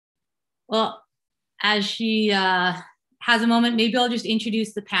Well, as she has a moment, maybe I'll just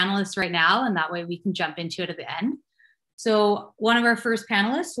introduce the panelists right now, and that way we can jump into it at the end. So one of our first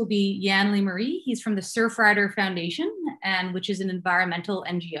panelists will be Yann Leymarire. He's from the Surfrider Foundation, which is an environmental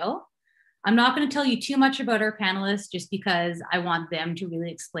NGO. I'm not going to tell you too much about our panelists just because I want them to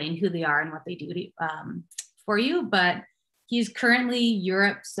really explain who they are and what they do for you. But he's currently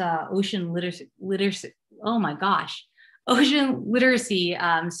Europe's ocean literacy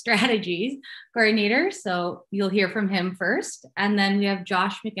strategies coordinator. So you'll hear from him first. And then we have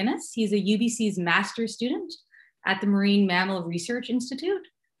Josh McInnes. He's a UBC's master's student at the Marine Mammal Research Institute.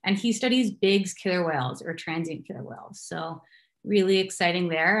 And he studies Bigg's killer whales or transient killer whales. So really exciting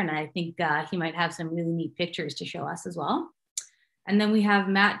there. And I think he might have some really neat pictures to show us as well. And then we have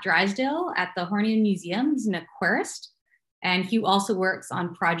Matt Drysdale at the Hornian Museum. He's an aquarist, and he also works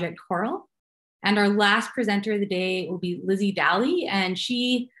on Project Coral. And our last presenter of the day will be Lizzie Daly, and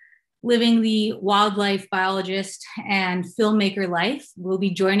she, living the wildlife biologist and filmmaker life, will be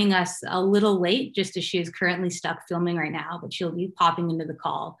joining us a little late, just as she is currently stuck filming right now, but she'll be popping into the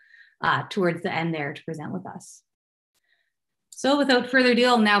call towards the end there to present with us. So without further ado,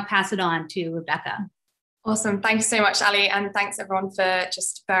 I'll now pass it on to Rebecca. Awesome. Thank you so much, Ali. And thanks everyone for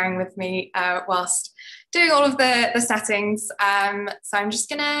just bearing with me whilst doing all of the settings. So I'm just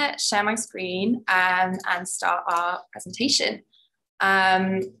going to share my screen and start our presentation.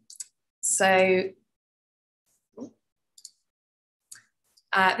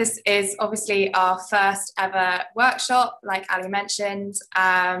 This is obviously our first ever workshop, like Ali mentioned,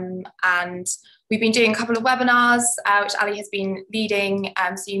 and we've been doing a couple of webinars, which Ali has been leading,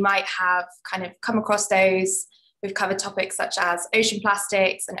 so you might have kind of come across those. We've covered topics such as ocean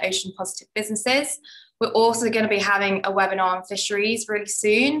plastics and ocean positive businesses. We're also going to be having a webinar on fisheries really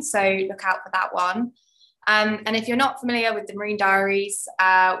soon, so look out for that one. And if you're not familiar with the Marine Diaries,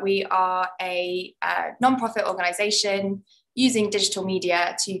 we are a non-profit organisation using digital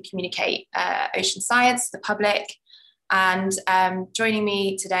media to communicate ocean science to the public. And joining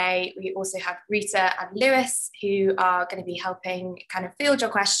me today, we also have Rita and Lewis, who are going to be helping kind of field your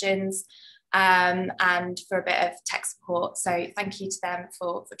questions and for a bit of tech support. So thank you to them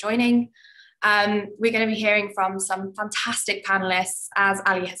for joining. We're going to be hearing from some fantastic panelists, as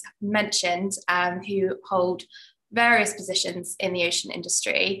Ali has mentioned, who hold various positions in the ocean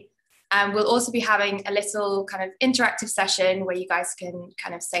industry. We'll also be having a little kind of interactive session where you guys can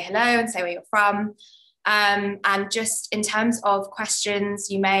kind of say hello and say where you're from. And just in terms of questions,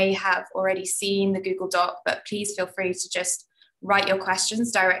 you may have already seen the Google Doc, but please feel free to just write your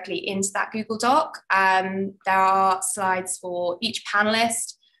questions directly into that Google Doc. There are slides for each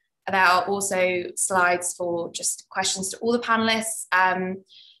panelist. There are also slides for just questions to all the panelists.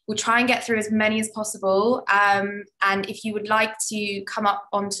 We'll try and get through as many as possible. And if you would like to come up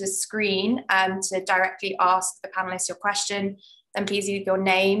onto the screen to directly ask the panelists your question, then please leave your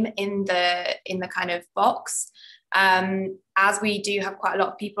name in the kind of box. As we do have quite a lot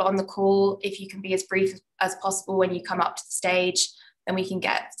of people on the call, if you can be as brief as possible when you come up to the stage, then we can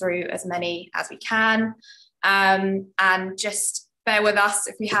get through as many as we can. And just bear with us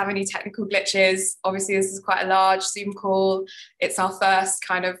if we have any technical glitches. Obviously, this is quite a large Zoom call. It's our first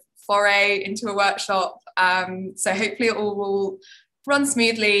kind of foray into a workshop. So hopefully it all will run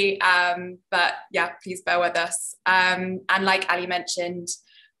smoothly. But yeah, please bear with us. And like Ali mentioned,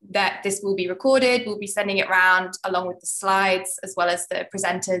 that this will be recorded. We'll be sending it around along with the slides, as well as the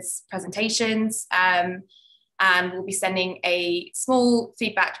presenters' presentations. And we'll be sending a small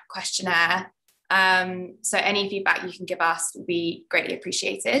feedback questionnaire. So any feedback you can give us will be greatly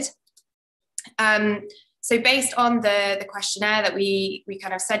appreciated. So based on the questionnaire that we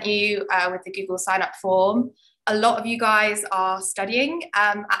kind of sent you with the Google sign-up form, a lot of you guys are studying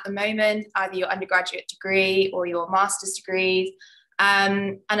at the moment, either your undergraduate degree or your master's degree.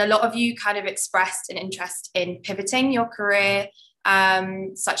 And a lot of you kind of expressed an interest in pivoting your career,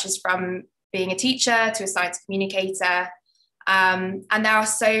 such as from being a teacher to a science communicator. And there are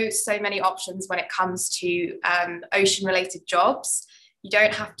so many options when it comes to ocean-related jobs. You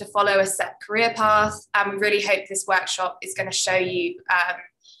don't have to follow a set career path. And we really hope this workshop is going to show you,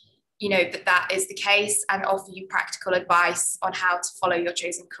 that is the case, and offer you practical advice on how to follow your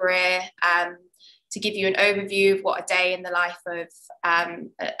chosen career, to give you an overview of what a day in the life of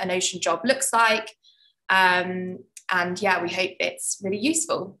an ocean job looks like. And yeah, we hope it's really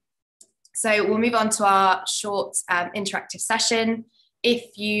useful. So we'll move on to our short interactive session.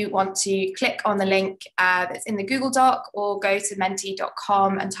 If you want to click on the link that's in the Google Doc, or go to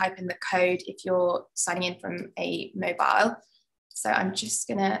menti.com and type in the code if you're signing in from a mobile. So I'm just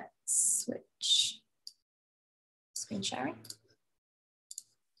going to switch screen sharing.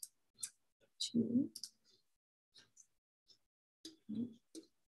 2.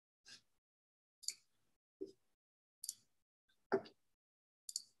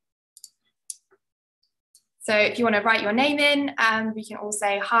 So if you want to write your name in, we can all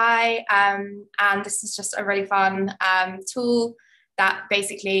say hi. And this is just a really fun tool that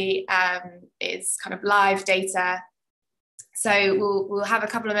basically is kind of live data. So we'll have a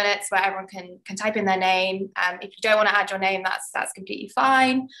couple of minutes where everyone can type in their name. If you don't want to add your name, that's completely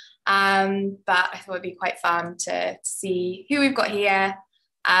fine. But I thought it'd be quite fun to see who we've got here.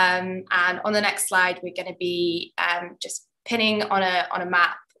 And on the next slide, we're going to be just pinning on a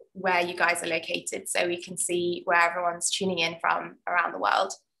map where you guys are located, so we can see where everyone's tuning in from around the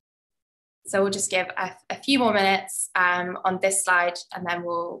world. So we'll just give a few more minutes on this slide, and then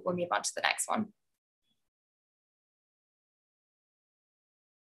we'll move on to the next one.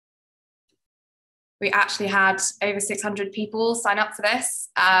 We actually had over 600 people sign up for this.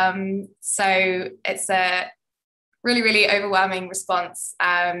 So it's a really, really overwhelming response.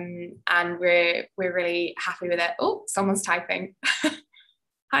 And we're really happy with it. Oh, someone's typing.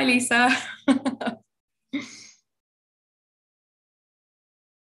 Hi, Lisa.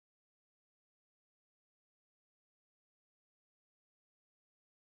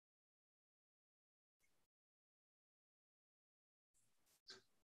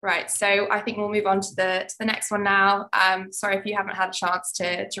 Right, so I think we'll move on to the next one now. Sorry if you haven't had a chance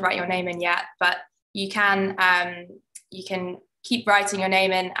to write your name in yet, but you can keep writing your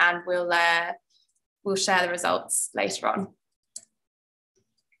name in, and we'll share the results later on.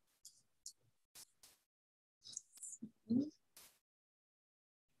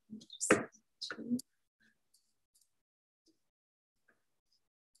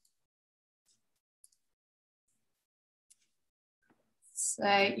 So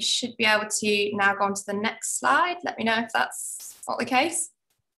you should be able to now go on to the next slide. Let me know if that's not the case.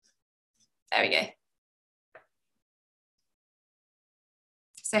 There we go.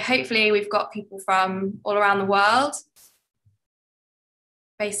 So hopefully we've got people from all around the world.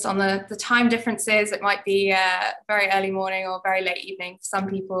 Based on the time differences, it might be very early morning or very late evening for some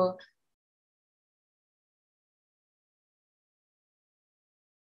people.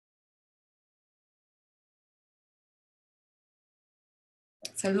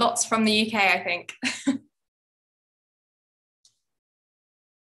 So lots from the UK, I think.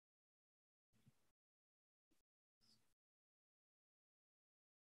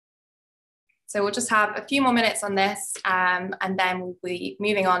 So we'll just have a few more minutes on this, and then we'll be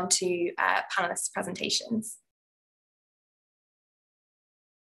moving on to panelists' presentations.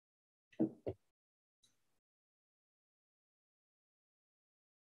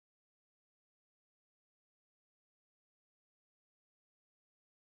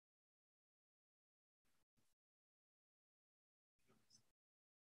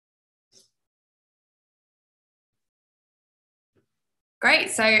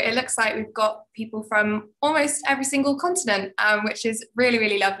 Great, so it looks like we've got people from almost every single continent, which is really,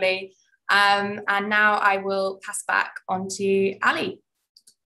 really lovely. And now I will pass back on to Ali.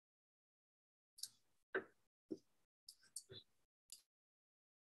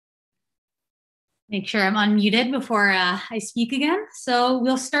 Make sure I'm unmuted before I speak again. So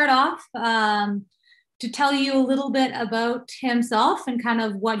we'll start off to tell you a little bit about himself and kind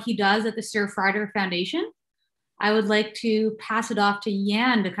of what he does at the Surfrider Foundation. I would like to pass it off to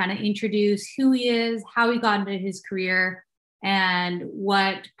Yann to kind of introduce who he is, how he got into his career, and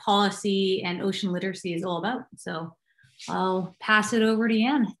what policy and ocean literacy is all about. So I'll pass it over to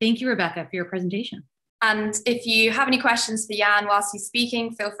Yann. Thank you, Rebecca, for your presentation. And if you have any questions for Yann whilst he's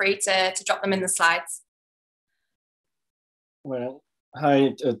speaking, feel free to drop them in the slides. Well,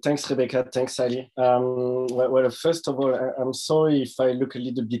 hi, thanks, Rebecca. Thanks, Ali. Well, first of all, I'm sorry if I look a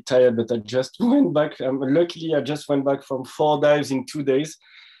little bit tired, but I just went back. Luckily, I just went back from 4 dives in 2 days.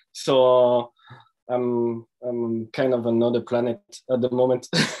 So I'm kind of another planet at the moment.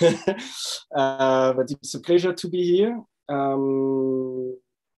 But it's a pleasure to be here.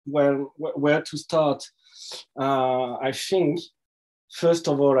 Well, where to start? I think, first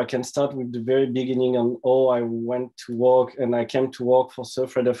of all, I can start with the very beginning on how I went to work, and I came to work for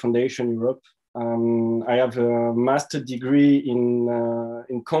Surfrider Foundation Europe. I have a master's degree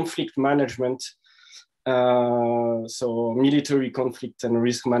in conflict management, so military conflict and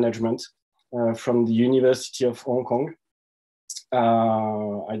risk management from the University of Hong Kong.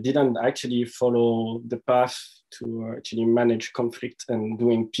 I didn't actually follow the path to actually manage conflict and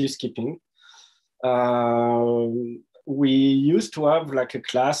doing peacekeeping. We used to have like a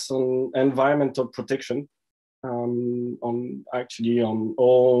class on environmental protection, on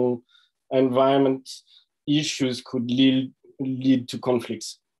all environment issues could lead to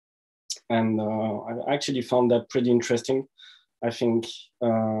conflicts. And I actually found that pretty interesting. I think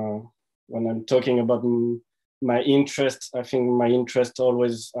when I'm talking about my interest, I think my interest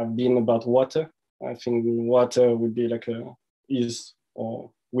always have been about water. I think water would be like is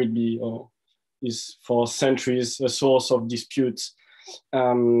for centuries a source of disputes.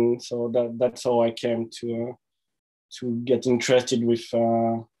 So that's how I came to get interested with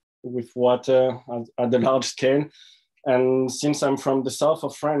water at a large scale. And since I'm from the south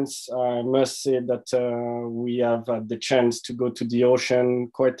of France, I must say that we have had the chance to go to the ocean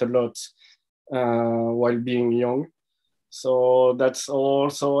quite a lot while being young. So that's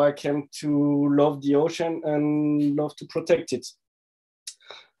also I came to love the ocean and love to protect it.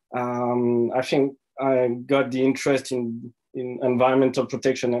 I think I got the interest in environmental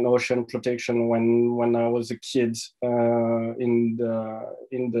protection and ocean protection when I was a kid in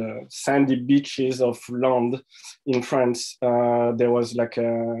the sandy beaches of Landes in France. There was like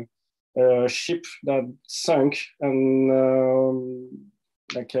a ship that sunk and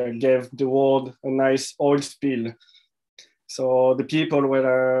gave the world a nice oil spill. So the people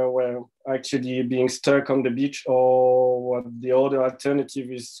were actually being stuck on the beach, or what the other alternative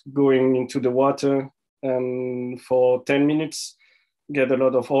is going into the water and for 10 minutes, get a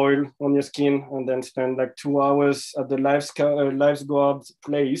lot of oil on your skin and then spend like 2 hours at the lifeguard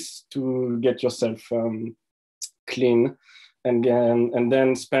place to get yourself clean and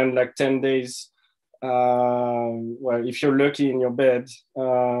then spend like 10 days, well, if you're lucky in your bed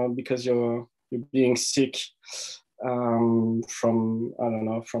because you're being sick from, I don't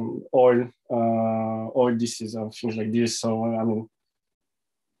know, from oil disease or things like this. So, I mean,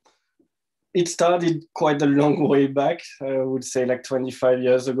 it started quite a long way back. I would say like 25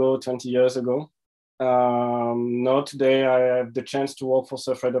 years ago, 20 years ago. Now today I have the chance to work for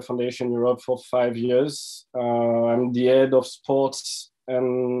Surfrider Foundation Europe for 5 years. I'm the head of sports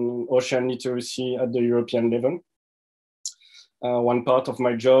and ocean literacy at the European level. One part of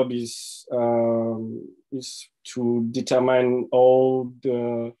my job is to determine how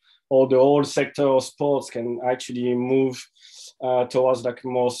the whole sector of sports can actually move towards like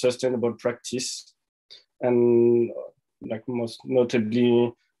more sustainable practice, and like most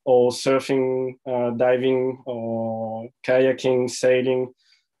notably, or surfing, diving, or kayaking, sailing,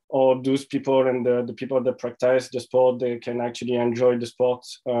 or those people and the people that practice the sport, they can actually enjoy the sport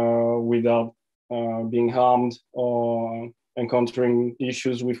without being harmed or encountering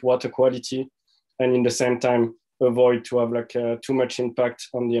issues with water quality, and in the same time avoid to have like too much impact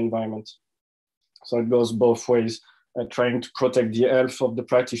on the environment. So it goes both ways, trying to protect the health of the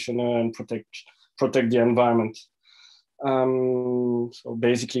practitioner and protect the environment. So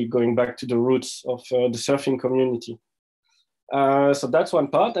basically going back to the roots of the surfing community. So that's one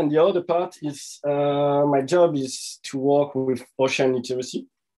part, and the other part is my job is to work with ocean literacy.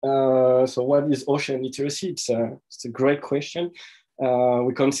 So what is ocean literacy? It's a great question.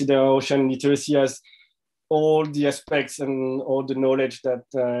 We consider ocean literacy as all the aspects and all the knowledge that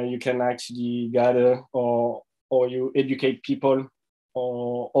you can actually gather, or you educate people,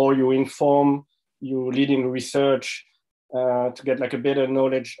 or you inform, you lead in research to get like a better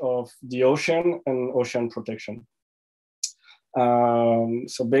knowledge of the ocean and ocean protection.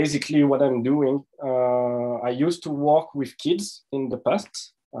 So basically what I'm doing, I used to work with kids in the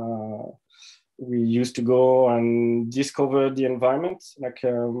past. We used to go and discover the environment, like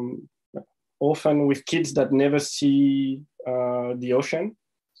often with kids that never see the ocean,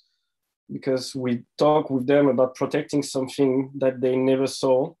 because we talk with them about protecting something that they never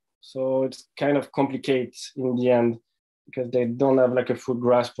saw. So it's kind of complicated in the end, because they don't have like a full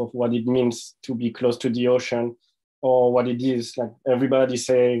grasp of what it means to be close to the ocean, or what it is. Like everybody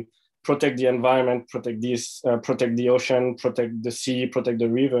say, protect the environment, protect this, protect the ocean, protect the sea, protect the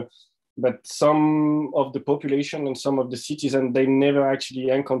river. But some of the population and some of the citizens, they never actually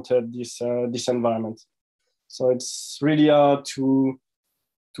encountered this environment. So it's really hard to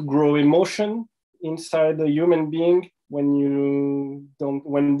grow emotion inside a human being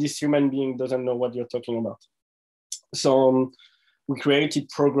when this human being doesn't know what you're talking about. So we created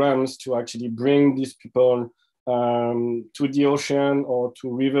programs to actually bring these people to the ocean or to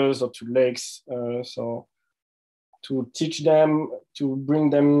rivers or to lakes. So to teach them, to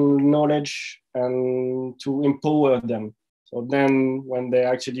bring them knowledge and to empower them. So then when they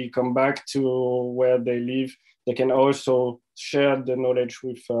actually come back to where they live, they can also share the knowledge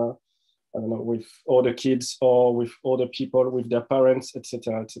with, I don't know, with other kids or with other people, with their parents,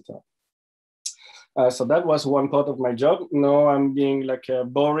 etc., etc. So that was one part of my job. Now I'm being like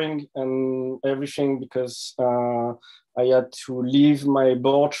boring and everything because I had to leave my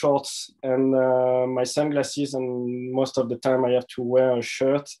board shorts and my sunglasses, and most of the time I have to wear a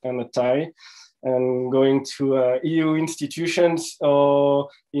shirt and a tie, and going to EU institutions or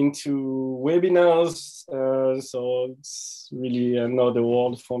into webinars. So it's really another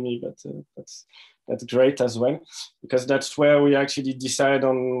world for me, but that's great as well, because that's where we actually decide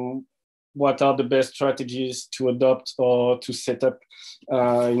on what are the best strategies to adopt or to set up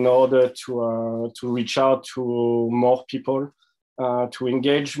in order to reach out to more people, to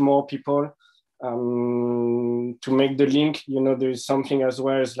engage more people, to make the link. You know, there is something as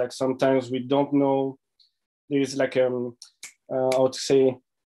well as like sometimes we don't know. There is like how to say,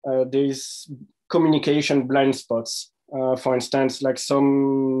 there is communication blind spots. For instance, like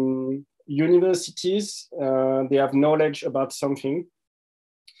some universities, they have knowledge about something,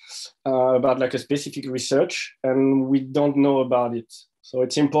 about like a specific research, and we don't know about it. So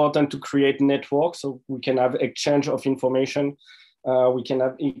it's important to create networks so we can have exchange of information, we can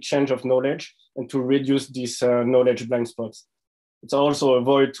have exchange of knowledge, and to reduce these knowledge blind spots. It's also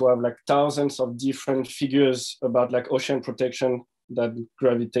avoid to have like thousands of different figures about like ocean protection that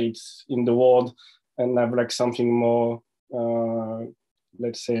gravitates in the world, and have like something more,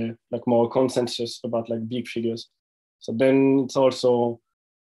 let's say, like more consensus about like big figures. So then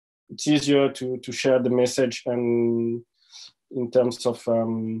it's easier to share the message, and in terms of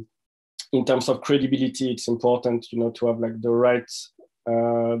credibility, it's important, you know, to have like the right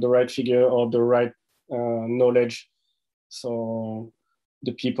figure or the right knowledge, so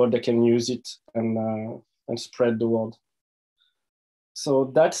the people that can use it and spread the word.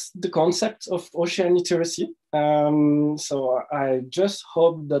 So that's the concept of ocean literacy. So I just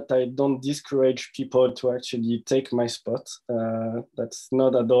hope that I don't discourage people to actually take my spot. That's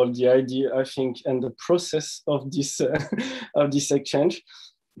not at all the idea, I think, and the process of this of this exchange.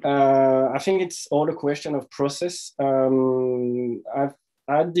 I think it's all a question of process. I've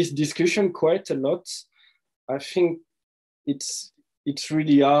had this discussion quite a lot. I think it's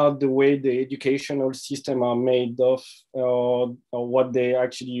really hard the way the educational system are made of, or what they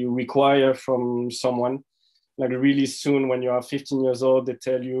actually require from someone. Like really soon, when you are 15 years old,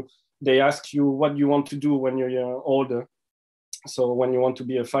 they ask you what you want to do when you're older. So when you want to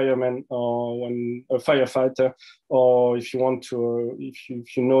be a fireman or a firefighter, or if you want to,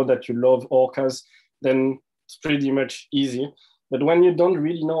 if you know that you love orcas, then it's pretty much easy. But when you don't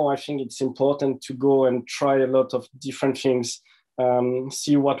really know, I think it's important to go and try a lot of different things.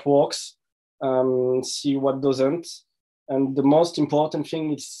 See what works, see what doesn't. And the most important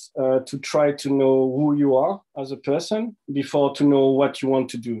thing is to try to know who you are as a person before to know what you want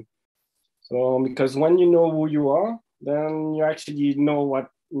to do. So, because when you know who you are, then you actually know what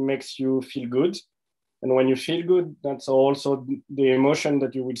makes you feel good. And when you feel good, that's also the emotion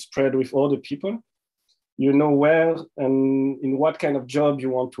that you will spread with other people. You know where and in what kind of job you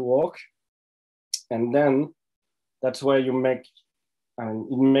want to work. And then that's where you make,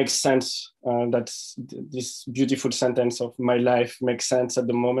 it makes sense. That's this beautiful sentence of my life makes sense at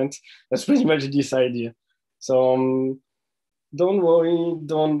the moment. That's pretty much this idea. So don't worry,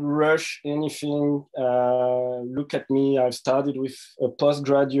 don't rush anything. Look at me. I've started with a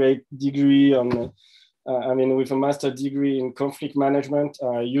postgraduate degree on, with a master's degree in conflict management.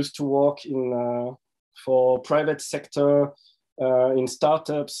 I used to work for private sector, in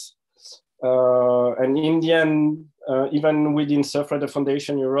startups. And in the end, even within Surfrider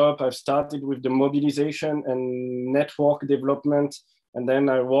Foundation Europe, I've started with the mobilization and network development. And then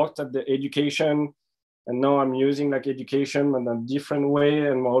I worked at the education. And now I'm using like education in a different way,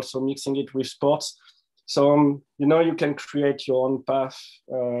 and also mixing it with sports. So, you can create your own path.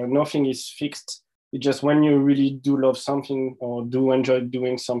 Nothing is fixed. It's just when you really do love something or do enjoy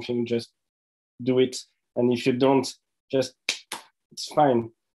doing something, just do it. And if you don't, it's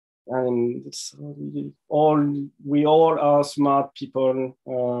fine. And we all are smart people.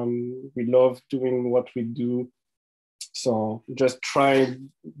 We love doing what we do. So just try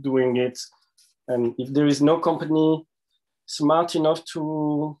doing it. And if there is no company smart enough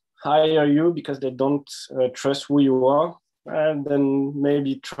to hire you because they don't trust who you are, then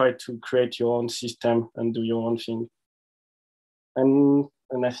maybe try to create your own system and do your own thing. And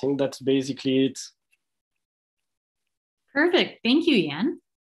I think that's basically it. Perfect. Thank you, Yann.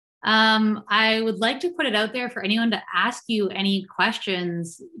 I would like to put it out there for anyone to ask you any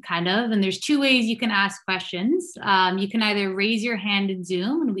questions, kind of. And there's two ways you can ask questions. You can either raise your hand in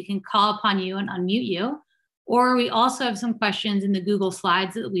Zoom and we can call upon you and unmute you, or we also have some questions in the Google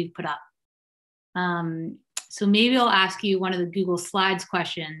Slides that we've put up. So maybe I'll ask you one of the Google Slides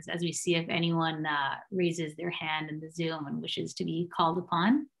questions as we see if anyone raises their hand in the Zoom and wishes to be called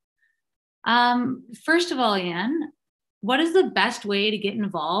upon. First of all, Yann, what is the best way to get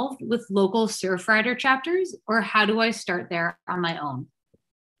involved with local Surfrider chapters, or how do I start there on my own?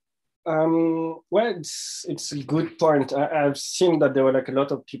 Well, it's a good point. I've seen that there were like a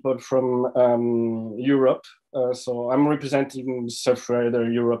lot of people from Europe. So I'm representing Surfrider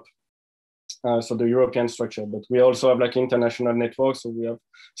Europe, so the European structure, but we also have like international networks. So we have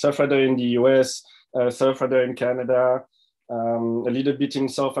Surfrider in the US, Surfrider in Canada, a little bit in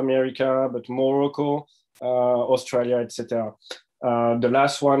South America, but Morocco, Australia, etc. The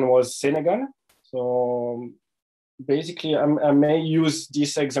last one was Senegal. So basically, I may use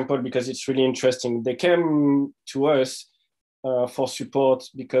this example because it's really interesting. They came to us for support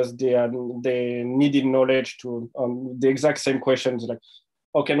because they needed knowledge to the exact same questions, like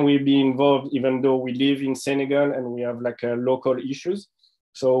how can we be involved even though we live in Senegal and we have like local issues.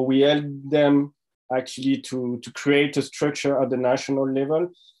 So we helped them actually to create a structure at the national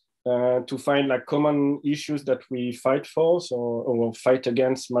level to find like common issues that we fight for. So or fight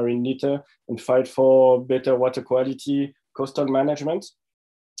against marine litter and fight for better water quality, coastal management.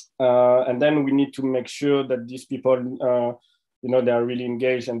 And then we need to make sure that these people, they are really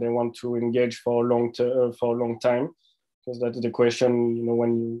engaged and they want to engage for a long time. Because that's the question,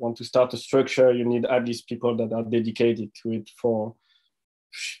 when you want to start a structure, you need at least people that are dedicated to it for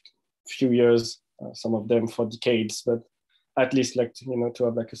a few years, some of them for decades, but at least like, to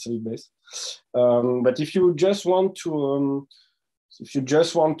have like a solid base. But if you just want to,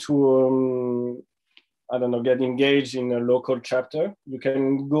 I don't know, get engaged in a local chapter, you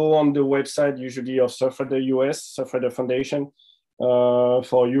can go on the website usually of Surfrider US, Surfrider Foundation,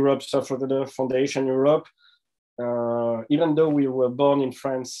 for Europe, Surfrider Foundation Europe. Even though we were born in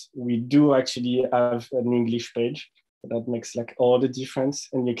France, we do actually have an English page. That makes like all the difference.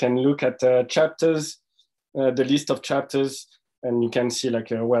 And you can look at chapters, the list of chapters, and you can see like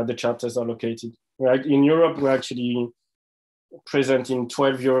where the chapters are located. In Europe, we're actually present in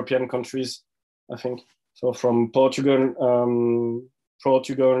 12 European countries, I think. So from Portugal,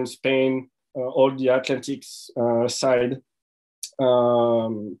 Spain, all the Atlantic side,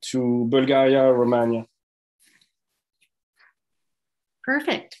 to Bulgaria, Romania.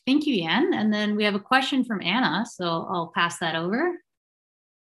 Perfect. Thank you, Yann. And then we have a question from Anna, so I'll pass that over.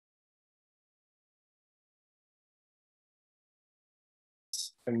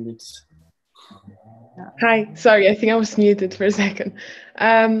 Hi, sorry, I think I was muted for a second.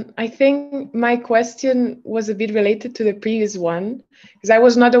 I think my question was a bit related to the previous one, because I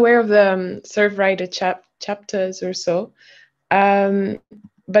was not aware of the Surfrider chapters or so.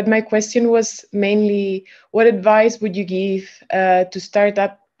 But my question was mainly, what advice would you give to start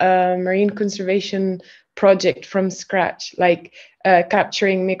up a marine conservation project from scratch, like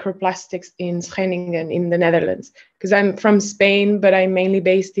capturing microplastics in Scheveningen in the Netherlands? Because I'm from Spain, but I'm mainly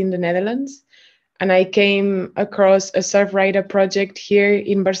based in the Netherlands. And I came across a Surfrider project here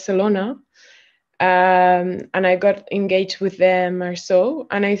in Barcelona. And I got engaged with them or so.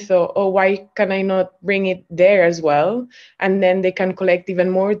 And I thought, oh, why can I not bring it there as well? And then they can collect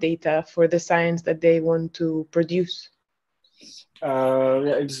even more data for the science that they want to produce.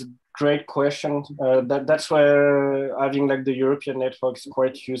 Yeah, it's a great question. That's where having like the European network is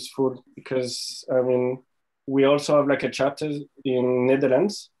quite useful, because we also have like a chapter in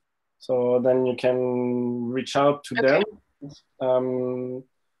Netherlands. So then you can reach out to them.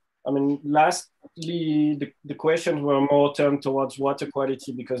 Lastly, the questions were more turned towards water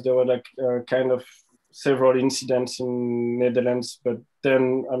quality, because there were like kind of several incidents in Netherlands. But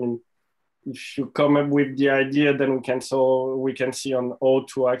then, if you come up with the idea, then we can see on how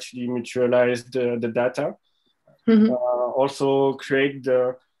to actually mutualize the data. Mm-hmm. Also create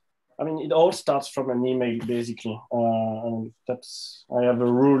it all starts from an email, basically. I have a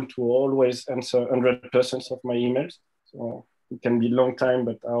rule to always answer 100% of my emails. So it can be a long time,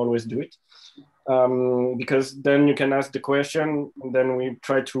 but I always do it. Because then you can ask the question, and then we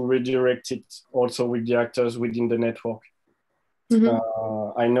try to redirect it also with the actors within the network.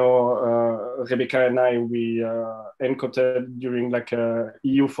 Mm-hmm. I know Rebecca and we encountered during like a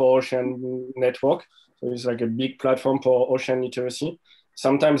EU for Ocean network. So it's like a big platform for ocean literacy.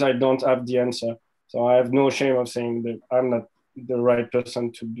 Sometimes I don't have the answer. So I have no shame of saying that I'm not the right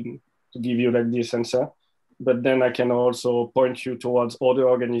person to give you like this answer. But then I can also point you towards other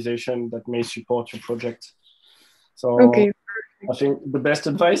organizations that may support your project. So okay. I think the best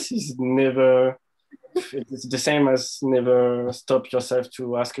advice is it's the same as never stop yourself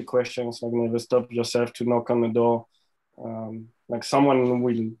to ask a question. So never stop yourself to knock on the door. Like someone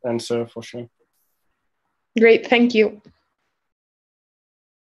will answer for sure. Great, thank you.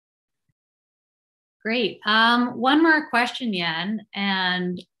 Great. One more question, Yann,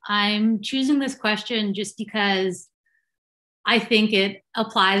 and I'm choosing this question just because I think it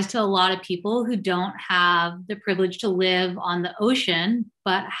applies to a lot of people who don't have the privilege to live on the ocean,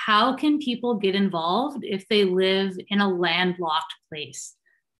 but how can people get involved if they live in a landlocked place?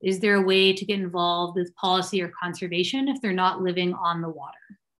 Is there a way to get involved with policy or conservation if they're not living on the water?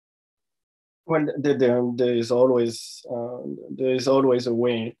 Well, there is always a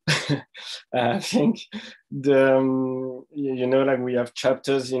way. I think like we have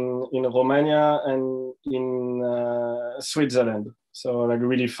chapters in Romania and in Switzerland, so like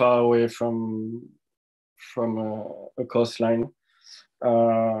really far away from a coastline.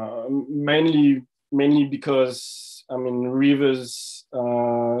 Mainly because rivers,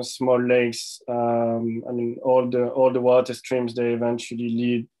 small lakes. All the water streams, they eventually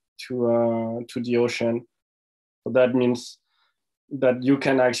lead to the ocean. So that means that you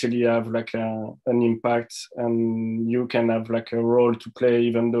can actually have like an impact, and you can have like a role to play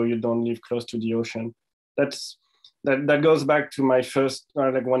even though you don't live close to the ocean. That goes back to my first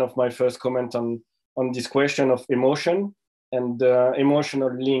one of my first comment on this question of emotion and the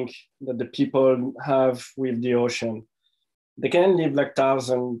emotional link that the people have with the ocean. They can live like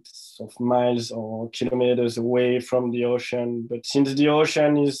thousands of miles or kilometers away from the ocean, but since the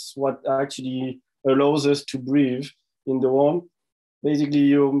ocean is what actually allows us to breathe in the world,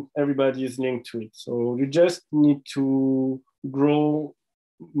 basically everybody is linked to it. So you just need to grow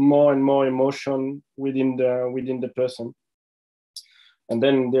more and more emotion within the person. And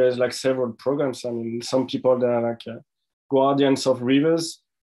then there's like several programs. Some people that are like guardians of rivers.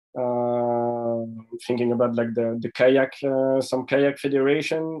 Thinking about like the kayak, some kayak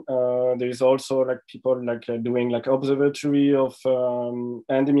federation. There is also like people like doing like observatory of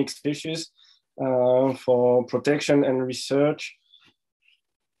endemic species for protection and research.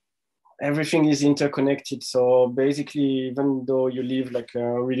 Everything is interconnected. So basically, even though you live like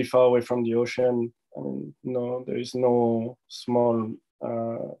really far away from the ocean, no, there is no small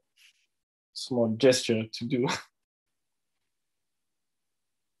gesture to do.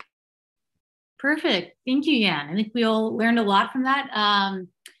 Perfect. Thank you, Yann. I think we all learned a lot from that.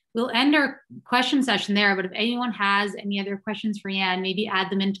 We'll end our question session there, but if anyone has any other questions for Yann, maybe add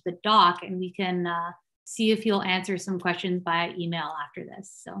them into the doc and we can see if he'll answer some questions via email after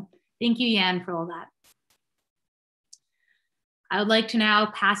this. So thank you, Yann, for all that. I would like to now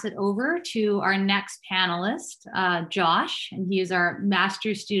pass it over to our next panelist, Josh, and he is our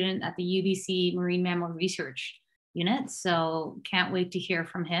master's student at the UBC Marine Mammal Research Unit. So can't wait to hear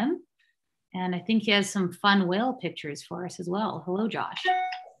from him. And I think he has some fun whale pictures for us as well. Hello, Josh.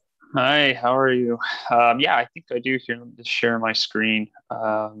 Hi, how are you? Yeah, I think I do here. Let me just share my screen.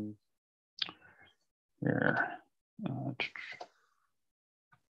 Here.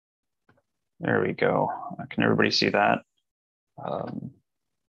 There we go. Can everybody see that?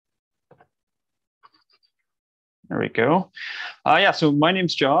 There we go. Yeah, so my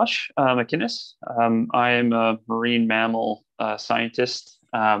name's Josh McInnes. I am a marine mammal scientist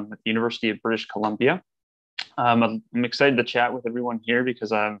at the University of British Columbia. I'm excited to chat with everyone here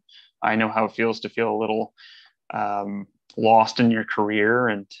because I know how it feels to feel a little lost in your career,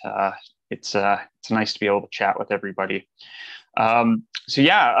 and it's nice to be able to chat with everybody.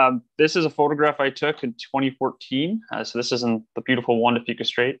 This is a photograph I took in 2014. So this is in the beautiful Juan de Fuca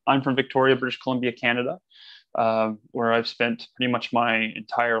Strait. I'm from Victoria, British Columbia, Canada, where I've spent pretty much my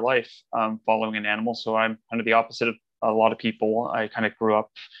entire life following an animal. So I'm kind of the opposite of a lot of people. I kind of grew up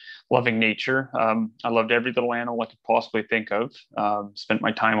loving nature. I loved every little animal I could possibly think of. Spent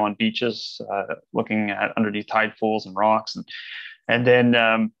my time on beaches, looking at underneath tide pools and rocks. And then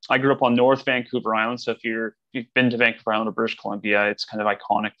I grew up on North Vancouver Island. So if you've been to Vancouver Island or British Columbia, it's kind of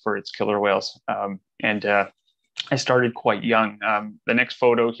iconic for its killer whales. I started quite young. The next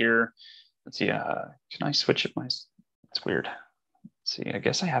photo here, let's see, can I switch it? It's weird. Let's see, I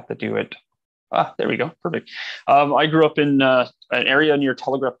guess I have to do it. There we go. Perfect. I grew up in an area near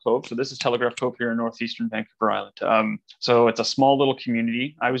Telegraph Cove. So this is Telegraph Cove here in northeastern Vancouver Island. So it's a small little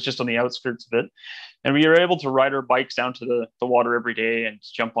community. I was just on the outskirts of it. And we were able to ride our bikes down to the water every day and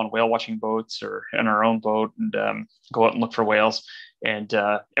jump on whale watching boats or in our own boat and go out and look for whales. And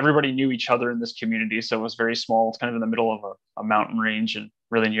everybody knew each other in this community. So it was very small. It's kind of in the middle of a mountain range and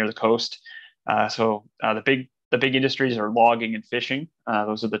really near the coast. The big industries are logging and fishing.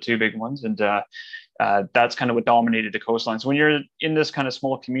 Those are the two big ones. And that's kind of what dominated the coastline. So when you're in this kind of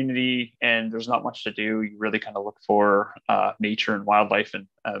small community and there's not much to do, you really kind of look for nature and wildlife. And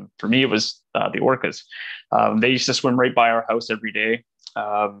for me, it was the orcas. They used to swim right by our house every day.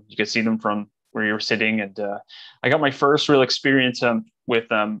 You could see them from where you were sitting. And I got my first real experience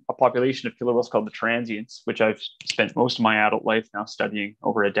with a population of killer whales called the transients, which I've spent most of my adult life now studying,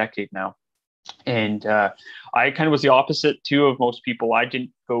 over a decade now. And I kind of was the opposite too of most people. I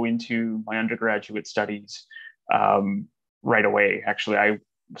didn't go into my undergraduate studies right away. Actually, I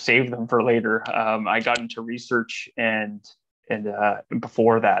saved them for later. I got into research and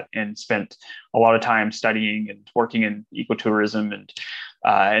before that, and spent a lot of time studying and working in ecotourism,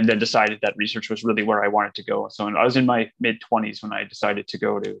 and then decided that research was really where I wanted to go. So I was in my mid-20s when I decided to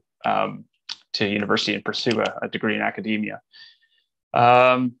go to university and pursue a degree in academia.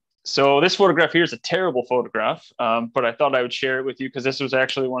 So this photograph here is a terrible photograph, but I thought I would share it with you because this was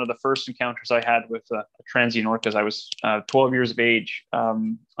actually one of the first encounters I had with a transient orcas. I was 12 years of age,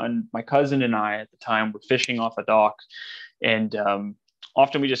 and my cousin and I at the time were fishing off a dock, and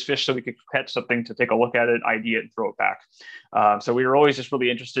often we just fished so we could catch something to take a look at it, ID it, and throw it back. So we were always just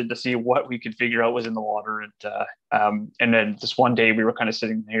really interested to see what we could figure out was in the water. And then this one day we were kind of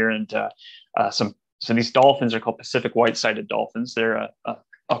sitting here, and so these dolphins are called Pacific white-sided dolphins. They're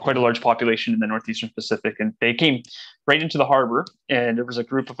quite a large population in the northeastern Pacific, and they came right into the harbor, and there was a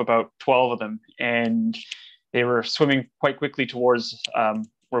group of about 12 of them, and they were swimming quite quickly towards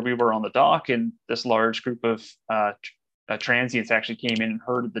where we were on the dock, and this large group of transients actually came in and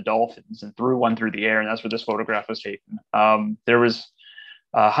herded the dolphins and threw one through the air, and that's where this photograph was taken. There was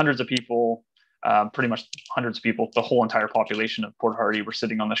hundreds of people, pretty much hundreds of people, the whole entire population of Port Hardy were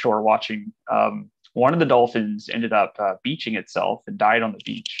sitting on the shore watching. One of the dolphins ended up beaching itself and died on the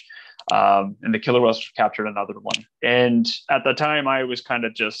beach. And the killer whales captured another one. And at the time, I was kind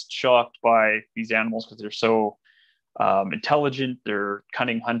of just shocked by these animals because they're so intelligent, they're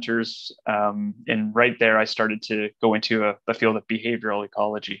cunning hunters. And right there, I started to go into the field of behavioral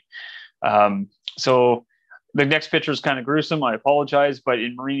ecology. So the next picture is kind of gruesome. I apologize, but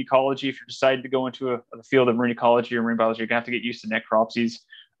in marine ecology, if you decide to go into the field of marine ecology or marine biology, you're gonna have to get used to necropsies.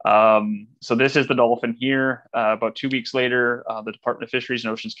 So this is the dolphin here. About 2 weeks later, the Department of Fisheries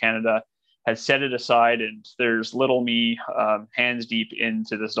and Oceans Canada had set it aside, and there's little me hands deep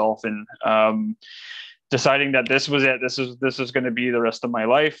into this dolphin, deciding that this was it. This was going to be the rest of my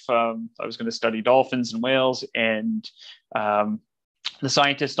life. I was going to study dolphins and whales, and the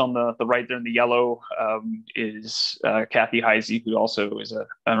scientist on the right there in the yellow is Kathy Heisey, who also is a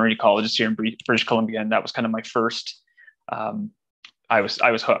marine ecologist here in British Columbia, and that was kind of my first. I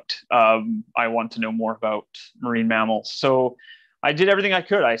was hooked. I wanted to know more about marine mammals, so I did everything I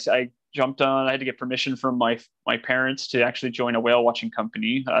could. I jumped on. I had to get permission from my parents to actually join a whale watching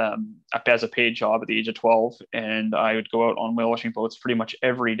company as a paid job at the age of 12, and I would go out on whale watching boats pretty much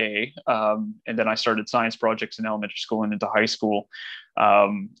every day. And then I started science projects in elementary school and into high school,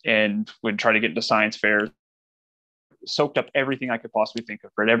 and would try to get into science fairs. Soaked up everything I could possibly think of,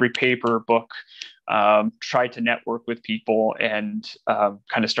 read every paper, book, tried to network with people, and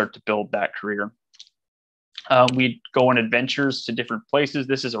kind of start to build that career. We'd go on adventures to different places.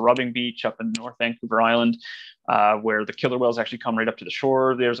 This is a rubbing beach up in North Vancouver Island, where the killer whales actually come right up to the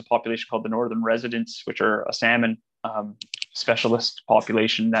shore. There's a population called the Northern Residents, which are a salmon specialist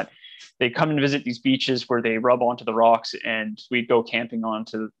population that they come and visit these beaches where they rub onto the rocks, and we'd go camping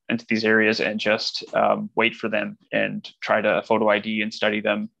into these areas and just wait for them and try to photo ID and study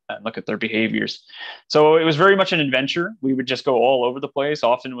them and look at their behaviors. So it was very much an adventure. We would just go all over the place.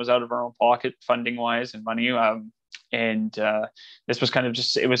 Often it was out of our own pocket, funding wise and money. And this was kind of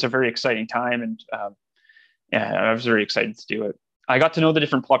it was a very exciting time. And yeah, I was very excited to do it. I got to know the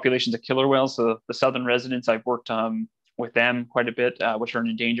different populations of killer whales. So the Southern Residents, I've worked with them quite a bit, which are an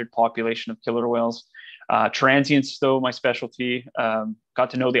endangered population of killer whales. Transients, though, my specialty. Got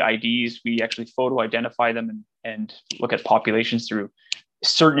to know the IDs. We actually photo identify them and look at populations through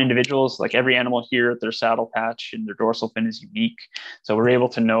certain individuals. Like every animal here, their saddle patch and their dorsal fin is unique. So we're able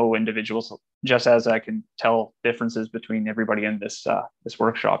to know individuals, just as I can tell differences between everybody in this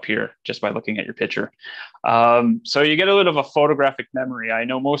workshop here, just by looking at your picture. So you get a little of a photographic memory. I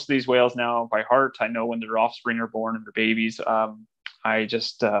know most of these whales now by heart. I know when their offspring are born and their babies. I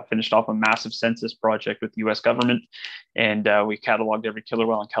just finished off a massive census project with the U.S. government, and we cataloged every killer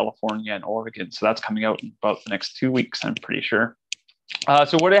whale in California and Oregon. So that's coming out in about the next 2 weeks, I'm pretty sure.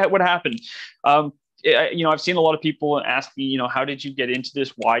 So what happened? I've seen a lot of people ask me, how did you get into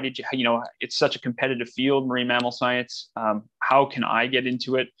this? Why did you, it's such a competitive field, marine mammal science. How can I get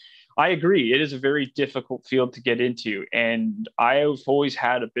into it? I agree. It is a very difficult field to get into. And I've always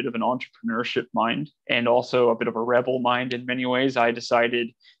had a bit of an entrepreneurship mind and also a bit of a rebel mind in many ways. I decided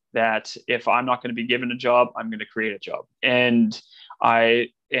that if I'm not going to be given a job, I'm going to create a job. And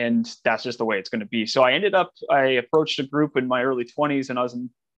that's just the way it's going to be. So I approached a group in my early 20s, and I was in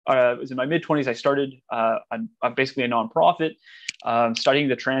was in my mid-20s, I started I'm basically a nonprofit studying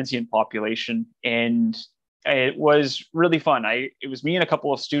the transient population, and it was really fun. It was me and a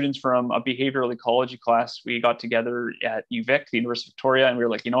couple of students from a behavioral ecology class. We got together at UVic, the University of Victoria, and we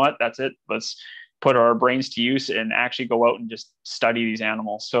were like, you know what, that's it. Let's put our brains to use and actually go out and just study these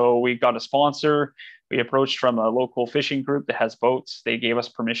animals. So we got a sponsor. We approached from a local fishing group that has boats. They gave us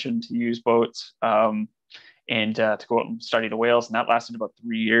permission to use boats and to go out and study the whales. And that lasted about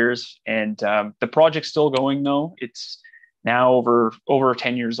 3 years. And the project's still going though. It's now over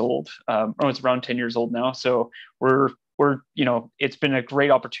 10 years old. It's around 10 years old now. So we're it's been a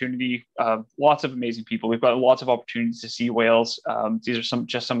great opportunity. Lots of amazing people. We've got lots of opportunities to see whales. These are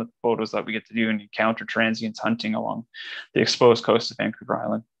some of the photos that we get to do and encounter transients hunting along the exposed coast of Vancouver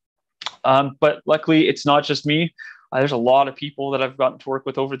Island. But luckily, it's not just me. There's a lot of people that I've gotten to work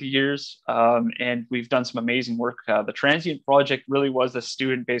with over the years, and we've done some amazing work. The Transient Project really was a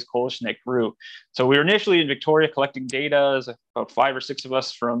student-based coalition that grew. So we were initially in Victoria collecting data, as about 5 or 6 of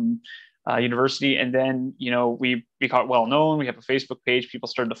us from university, and then we got well known. We have a Facebook page. People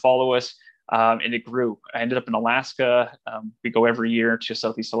started to follow us, and it grew. I ended up in Alaska. We go every year to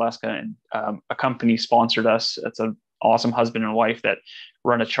Southeast Alaska, and a company sponsored us. It's an awesome husband and wife that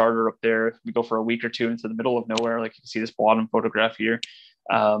run a charter up there. We go for a week or two into the middle of nowhere, like you can see this bottom photograph here,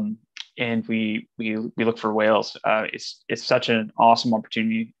 and we look for whales. It's such an awesome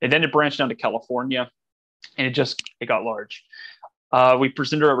opportunity. And then it branched down to California, and it got large. We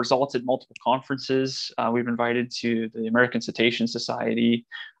presented our results at multiple conferences. We've been invited to the American Cetacean Society.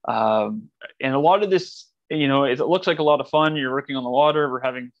 And a lot of this, it looks like a lot of fun. You're working on the water.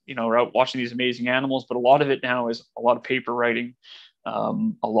 We're out watching these amazing animals, but a lot of it now is a lot of paper writing,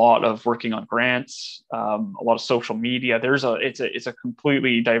 a lot of working on grants, a lot of social media. It's a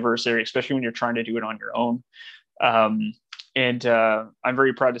completely diverse area, especially when you're trying to do it on your own. And I'm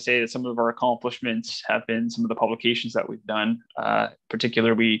very proud to say that some of our accomplishments have been some of the publications that we've done.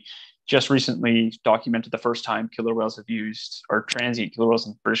 Particularly, we just recently documented the first time killer whales have used, or transient killer whales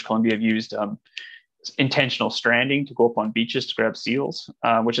in British Columbia have used intentional stranding to go up on beaches to grab seals,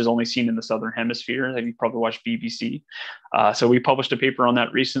 which is only seen in the Southern Hemisphere. You probably watched BBC. So we published a paper on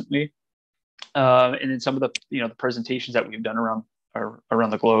that recently. And then some of the presentations that we've done around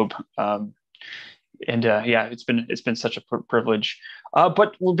the globe. It's been such a privilege.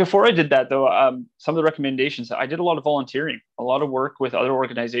 But before I did that, though, some of the recommendations, I did a lot of volunteering, a lot of work with other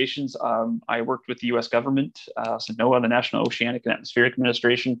organizations. I worked with the U.S. government, so NOAA, the National Oceanic and Atmospheric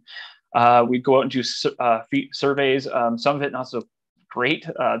Administration. We'd go out and do surveys. Some of it not so great.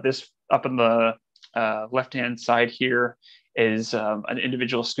 This up in the left-hand side here is an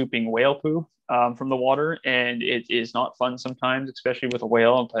individual scooping whale poo from the water, and it is not fun sometimes, especially with a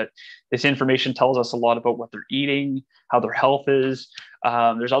whale. But this information tells us a lot about what they're eating, how their health is.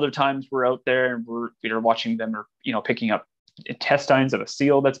 There's other times we're out there and we're watching them, or picking up intestines of a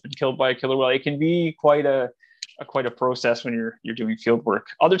seal that's been killed by a killer whale. It can be quite a process when you're doing field work.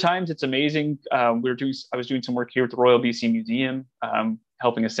 Other times it's amazing. I was doing some work here at the Royal BC Museum,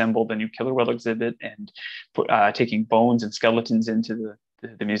 helping assemble the new killer whale exhibit and taking bones and skeletons into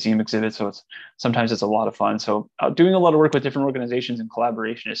the museum exhibit. So sometimes it's a lot of fun. So doing a lot of work with different organizations and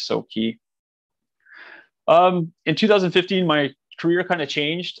collaboration is so key. In 2015, my career kind of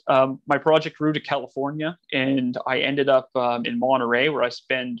changed. My project grew to California, and I ended up in Monterey, where I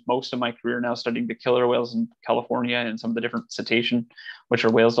spend most of my career now studying the killer whales in California and some of the different cetacean, which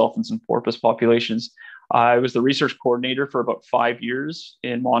are whales, dolphins, and porpoise populations. I was the research coordinator for about 5 years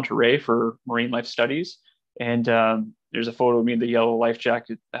in Monterey for marine life studies. And there's a photo of me in the yellow life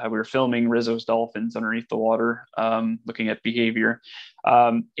jacket. We were filming Rizzo's dolphins underneath the water, looking at behavior.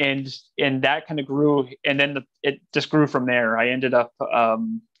 And that kind of grew. And then it just grew from there. I ended up,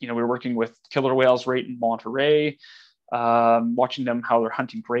 we were working with killer whales right in Monterey, watching them, how they're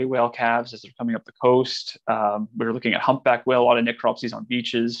hunting gray whale calves as they're coming up the coast. We were looking at humpback whale, a lot of necropsies on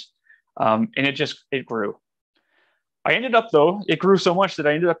beaches. And it grew. It grew so much that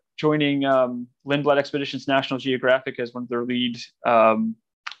I ended up joining Lindblad Expeditions National Geographic as one of their lead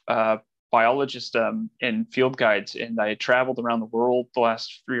biologists and field guides. And I traveled around the world the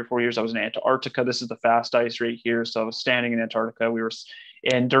last 3 or 4 years. I was in Antarctica. This is the fast ice right here. So I was standing in Antarctica.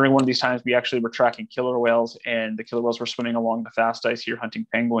 And during one of these times, we actually were tracking killer whales, and the killer whales were swimming along the fast ice here, hunting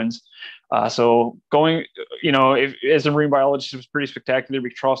penguins. So going, as a marine biologist, it was pretty spectacular. We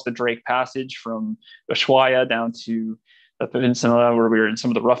crossed the Drake Passage from Ushuaia down to the peninsula, where we were in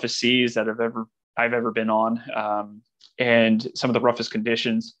some of the roughest seas that I've ever been on, and some of the roughest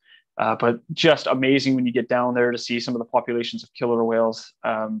conditions. But just amazing when you get down there to see some of the populations of killer whales.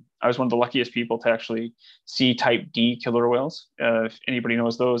 I was one of the luckiest people to actually see type D killer whales. If anybody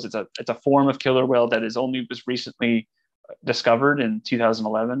knows those, it's a form of killer whale that was recently discovered in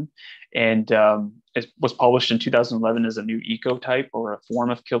 2011, and it was published in 2011 as a new ecotype or a form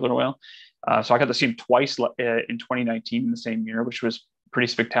of killer whale. So I got to see him twice in 2019 in the same year, which was pretty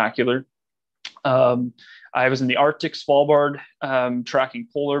spectacular. I was in the Arctic, Svalbard, tracking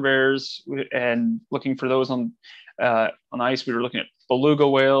polar bears and looking for those on ice. We were looking at beluga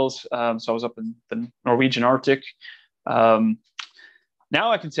whales. So I was up in the Norwegian Arctic. Now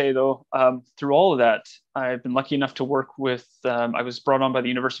I can say, though, through all of that, I've been lucky enough to work with, I was brought on by the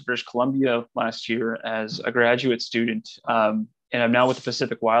University of British Columbia last year as a graduate student, and I'm now with the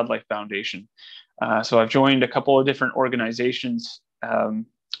Pacific Wildlife Foundation. So I've joined a couple of different organizations,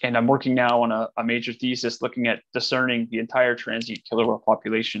 and I'm working now on a major thesis looking at discerning the entire transient killer whale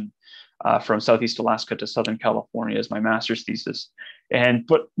population from Southeast Alaska to Southern California as my master's thesis.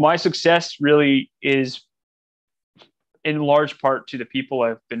 But my success really is in large part to the people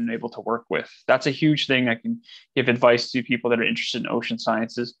I've been able to work with. That's a huge thing I can give advice to people that are interested in ocean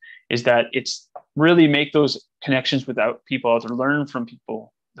sciences, is that it's really make those connections with people or learn from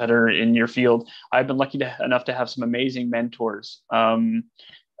people that are in your field. I've been lucky enough to have some amazing mentors,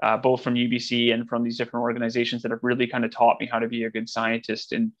 both from UBC and from these different organizations that have really kind of taught me how to be a good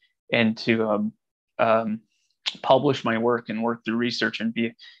scientist and to publish my work and work through research and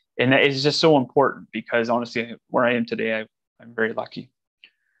that is just so important, because honestly, where I am today, I'm very lucky.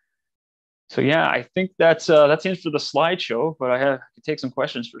 So yeah, I think that's it for the slideshow, but I could take some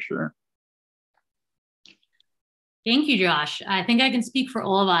questions for sure. Thank you, Josh. I think I can speak for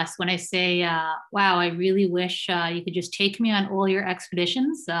all of us when I say, wow, I really wish you could just take me on all your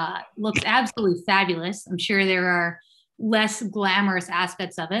expeditions. Looks absolutely fabulous. I'm sure there are less glamorous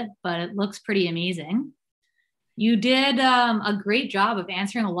aspects of it, but it looks pretty amazing. You did a great job of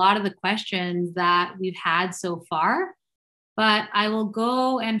answering a lot of the questions that we've had so far, but I will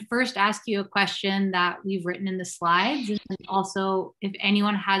go and first ask you a question that we've written in the slides. And also, if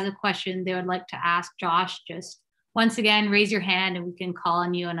anyone has a question they would like to ask Josh, just once again, raise your hand and we can call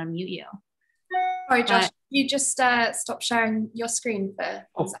on you and unmute you. Sorry, Josh, you just stop sharing your screen for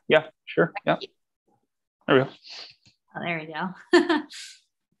a second. Yeah, sure. Yeah. There we go. Oh, there we go.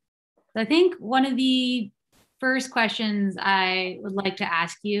 So I think one of the first questions I would like to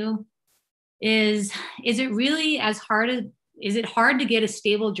ask you is it really is it hard to get a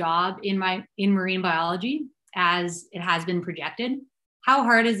stable job in marine biology as it has been projected? How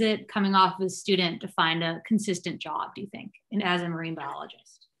hard is it coming off as a student to find a consistent job, do you think, as a marine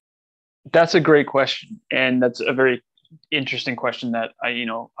biologist? That's a great question. And that's a very interesting question that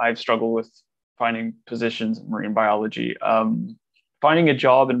I've struggled with finding positions in marine biology. Finding a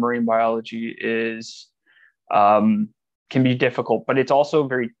job in marine biology can be difficult, but it's also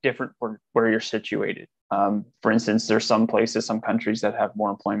very different where you're situated. For instance, there's some places, some countries that have more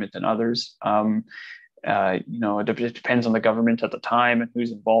employment than others. It depends on the government at the time and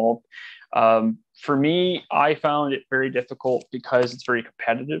who's involved. For me, I found it very difficult because it's very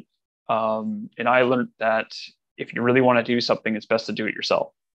competitive. And I learned that if you really want to do something, it's best to do it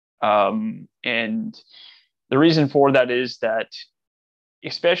yourself. And the reason for that is that,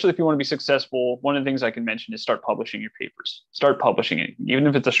 especially if you want to be successful, one of the things I can mention is start publishing your papers. Start publishing it, even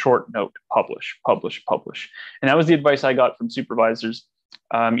if it's a short note. Publish. And that was the advice I got from supervisors.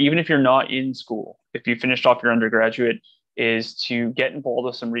 Even if you're not in school, if you finished off your undergraduate, is to get involved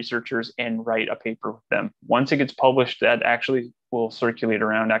with some researchers and write a paper with them. Once it gets published, that actually will circulate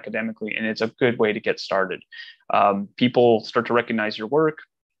around academically, and it's a good way to get started. People start to recognize your work.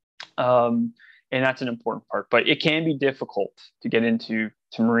 And that's an important part, but it can be difficult to get into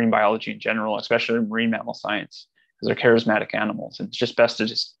marine biology in general, especially marine mammal science, because they're charismatic animals. And it's just best to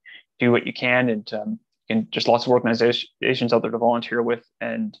just do what you can, and just lots of organizations out there to volunteer with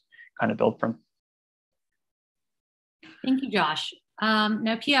and kind of build from. Thank you, Josh.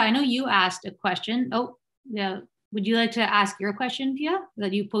 Now, Pia, I know you asked a question. Oh, yeah. Would you like to ask your question, Pia,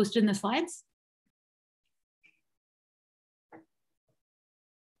 that you posted in the slides?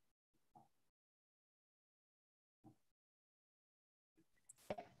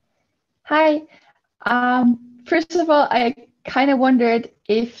 Hi. First of all, I kind of wondered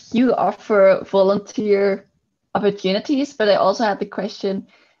if you offer volunteer opportunities, but I also had the question,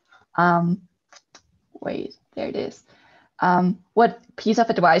 wait, there it is. What piece of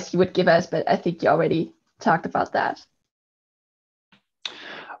advice you would give us, but I think you already talked about that.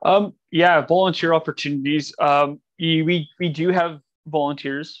 Yeah, volunteer opportunities. We do have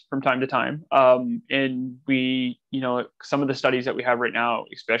volunteers from time to time. And we, some of the studies that we have right now,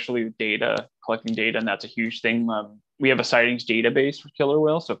 especially with data, collecting data, and that's a huge thing. We have a sightings database for killer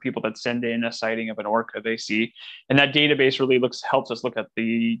whales. So people that send in a sighting of an orca they see, and that database really helps us look at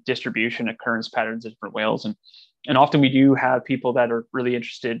the distribution, occurrence patterns of different whales. And often we do have people that are really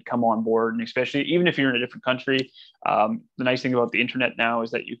interested come on board, and especially even if you're in a different country. The nice thing about the internet now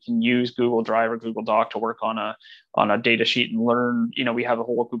is that you can use Google Drive or Google Doc to work on a data sheet and learn. We have a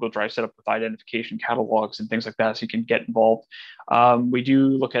whole Google Drive set up with identification catalogs and things like that, so you can get involved. We do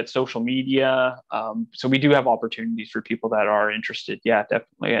look at social media, so we do have opportunities for people that are interested. Yeah,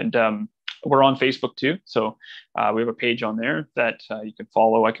 definitely. And we're on Facebook too, so we have a page on there that you can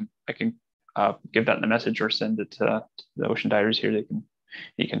follow. I can give that in a message or send it to the Ocean Diaries here.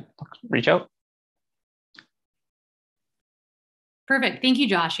 You can reach out. Perfect. Thank you,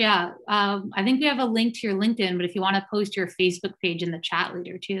 Josh. Yeah, I think we have a link to your LinkedIn, but if you want to post your Facebook page in the chat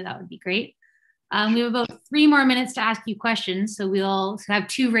later too, that would be great. We have about 3 more minutes to ask you questions. So we'll have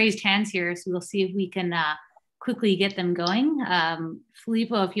 2 raised hands here. So we'll see if we can quickly get them going.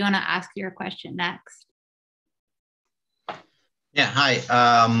 Filippo, if you want to ask your question next. Yeah, hi.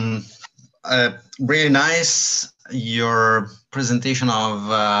 Really nice, your presentation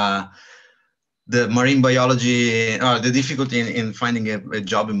of the marine biology, the difficulty in finding a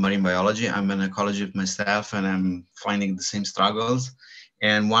job in marine biology. I'm an ecologist myself, and I'm finding the same struggles.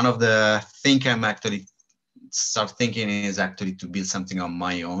 And one of the things I'm actually start thinking is actually to build something on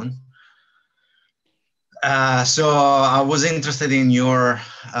my own. So I was interested in your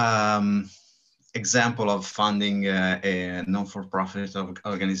example of funding a non-for-profit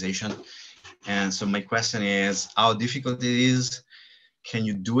organization. And so my question is, how difficult it is? Can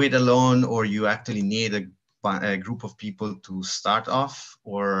you do it alone, or you actually need a group of people to start off?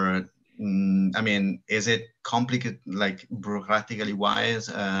 Or, I mean, is it complicated, like bureaucratically wise?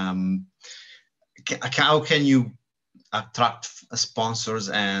 How can you attract sponsors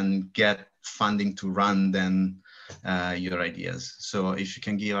and get funding to run then your ideas? So if you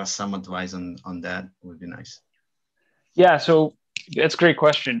can give us some advice on that, would be nice. Yeah, so that's a great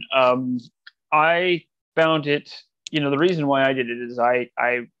question. I found it, the reason why I did it is I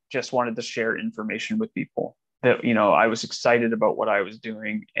just wanted to share information with people that, I was excited about what I was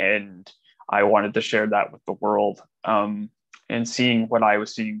doing, and I wanted to share that with the world, and seeing what I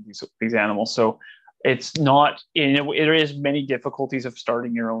was seeing these animals. So it's not, there is many difficulties of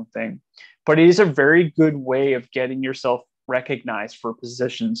starting your own thing, but it is a very good way of getting yourself recognized for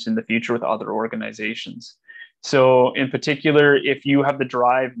positions in the future with other organizations. So in particular, if you have the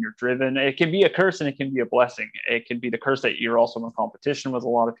drive and you're driven, it can be a curse and it can be a blessing. It can be the curse that you're also in competition with a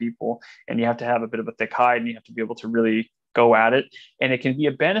lot of people, and you have to have a bit of a thick hide, and you have to be able to really go at it. And it can be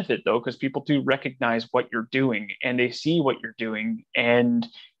a benefit though, because people do recognize what you're doing and they see what you're doing, and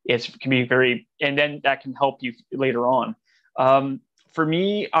it can be and then that can help you later on. For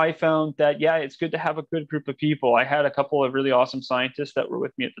me, I found that, yeah, it's good to have a good group of people. I had a couple of really awesome scientists that were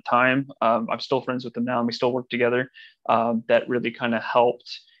with me at the time. I'm still friends with them now, and we still work together. That really kind of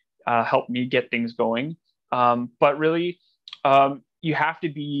helped me get things going. But really, you have to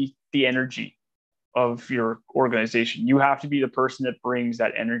be the energy of your organization. You have to be the person that brings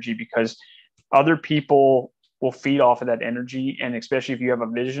that energy, because other people will feed off of that energy. And especially if you have a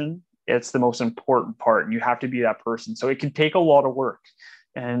vision, it's the most important part, and you have to be that person. So it can take a lot of work,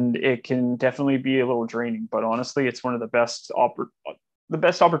 and it can definitely be a little draining, but honestly, it's one of the best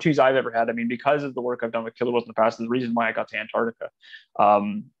opportunities I've ever had. I mean, because of the work I've done with killer whales in the past, is the reason why I got to Antarctica.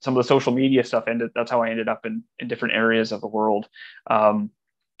 Some of the social media stuff that's how I ended up in different areas of the world,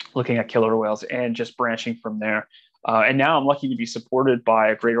 looking at killer whales and just branching from there. And now I'm lucky to be supported by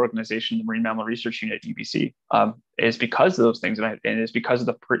a great organization, the Marine Mammal Research Unit at UBC. It's because of those things, and it's because of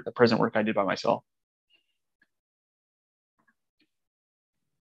the present work I did by myself.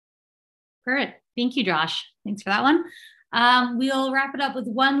 Great. Thank you, Josh. Thanks for that one. We'll wrap it up with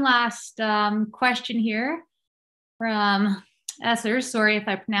one last question here from Esser. Sorry if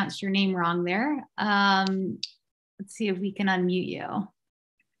I pronounced your name wrong there. Let's see if we can unmute you.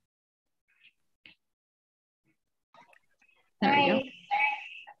 There we go.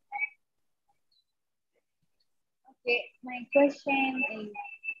 Okay, my question is,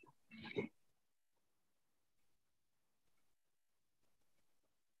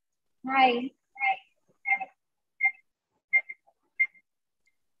 hi.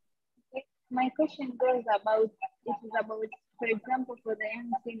 Okay, my question goes about, it is about, for example, for the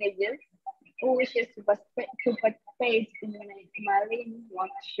young teenagers who wishes to participate in a marine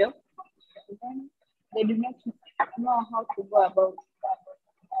workshop, then they do not know how to go about.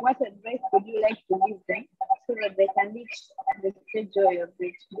 What advice would you like to give them so that they can reach the true joy of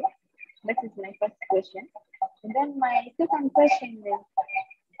this book? That is my first question. And then my second question is,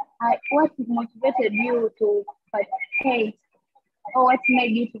 what motivated you to participate, or what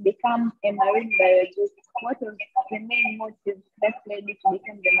made you to become a marine biologist? What was the main motive that led you to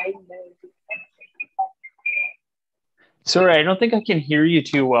become the marine biologist? Sorry, I don't think I can hear you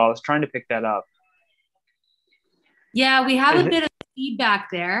too well. I was trying to pick that up. Yeah, we have a bit of feedback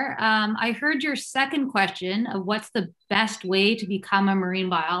there. I heard your second question of what's the best way to become a marine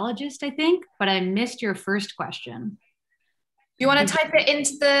biologist, I think, but I missed your first question. You want to type it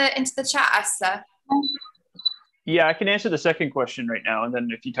into the chat, Esther? Yeah, I can answer the second question right now, and then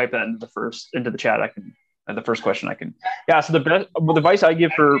if you type that into the chat, I can. The first question I can. Yeah, so the advice I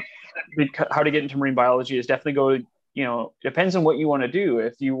give for how to get into marine biology is definitely go. Depends on what you want to do.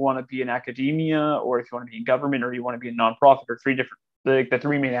 If you want to be in academia, or if you want to be in government, or you want to be a nonprofit, or the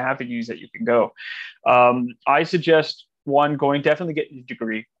three main avenues that you can go. I suggest definitely get a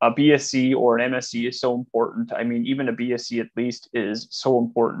degree. A BSc or an MSc is so important. I mean, even a BSc at least is so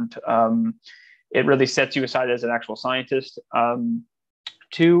important. It really sets you aside as an actual scientist.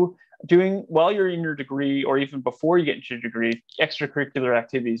 Two, while you're in your degree, or even before you get into your degree, extracurricular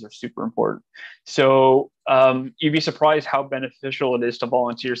activities are super important. So you'd be surprised how beneficial it is to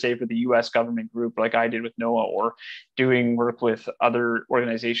volunteer, say, for the US government group, like I did with NOAA, or doing work with other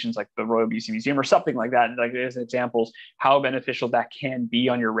organizations like the Royal BC Museum or something like that. Like, as examples, how beneficial that can be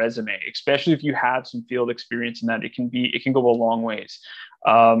on your resume, especially if you have some field experience in that. It can go a long ways.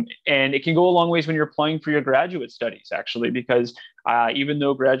 And it can go a long ways when you're applying for your graduate studies, actually, because even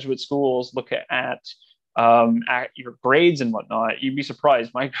though graduate schools look at your grades and whatnot, you'd be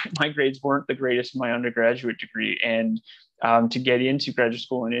surprised. My grades weren't the greatest in my undergraduate degree, and to get into graduate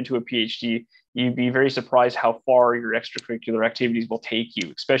school and into a PhD, you'd be very surprised how far your extracurricular activities will take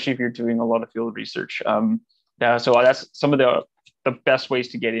you, especially if you're doing a lot of field research. So that's some of the best ways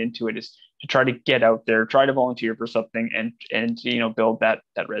to get into it, is to try to get out there, try to volunteer for something, and build that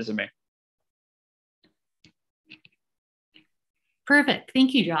resume. Perfect.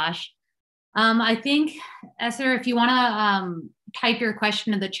 Thank you, Josh. I think, Esther, if you want to type your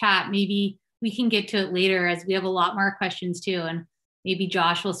question in the chat, maybe we can get to it later, as we have a lot more questions too. And maybe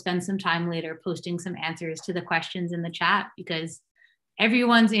Josh will spend some time later posting some answers to the questions in the chat, because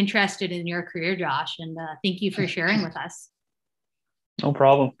everyone's interested in your career, Josh. And thank you for sharing with us. No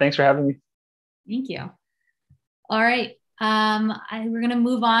problem. Thanks for having me. Thank you. All right. We're going to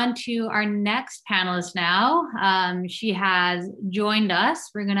move on to our next panelist now. She has joined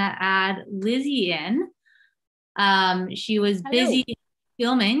us. We're going to add Lizzie in. She was busy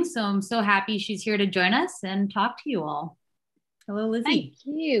filming, so I'm so happy she's here to join us and talk to you all. Hello, Lizzie.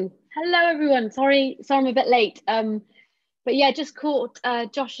 Thank you. Hello, everyone. Sorry I'm a bit late. But yeah, just caught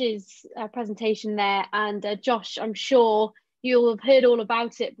Josh's presentation there. And Josh, I'm sure you'll have heard all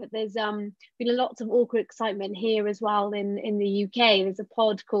about it, but there's been a lot of awkward excitement here as well in the UK. There's a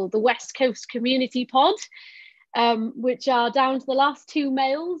pod called the West Coast Community Pod, which are down to the last 2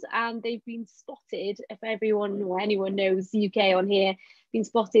 males, and they've been spotted, if everyone or anyone knows the UK on here, been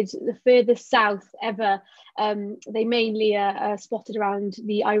spotted the furthest south ever. They mainly are spotted around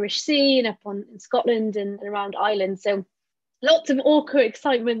the Irish Sea and up in Scotland and around Ireland. So lots of awkward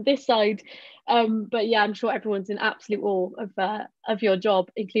excitement this side. But yeah, I'm sure everyone's in absolute awe of your job,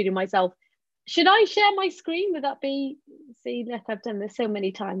 including myself. Should I share my screen? Would that be, see, look, I've done this so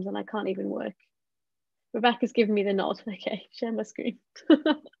many times and I can't even work. Rebecca's giving me the nod. Okay, share my screen.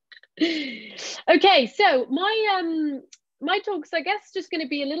 Okay, so my talk's, I guess, just going to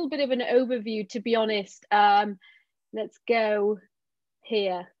be a little bit of an overview, to be honest. Let's go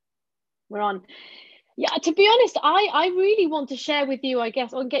here. We're on. Yeah, to be honest, I really want to share with you, I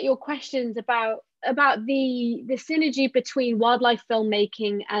guess, or get your questions about the synergy between wildlife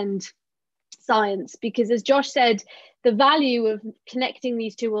filmmaking and science, because as Josh said, the value of connecting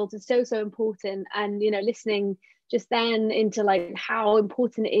these two worlds is so important. And listening just then into like how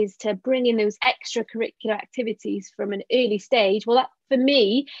important it is to bring in those extracurricular activities from an early stage. Well, that for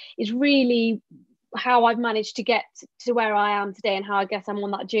me is really how I've managed to get to where I am today, and how I guess I'm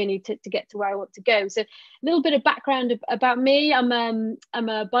on that journey to get to where I want to go. So a little bit of background about me. I'm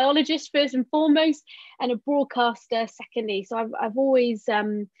a biologist first and foremost, and a broadcaster secondly. So I've always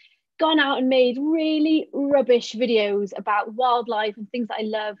gone out and made really rubbish videos about wildlife and things that I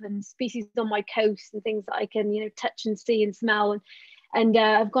love, and species on my coast and things that I can touch and see and smell. And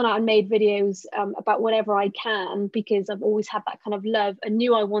I've gone out and made videos about whatever I can, because I've always had that kind of love and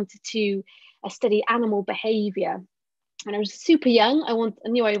knew I wanted to study animal behavior. when I was super young, I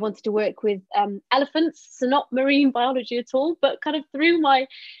knew I wanted to work with elephants, so not marine biology at all, but kind of through my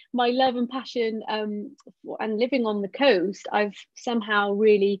love and passion and living on the coast, I've somehow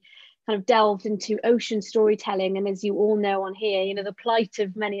really kind of delved into ocean storytelling. And as you all know on here, you know, the plight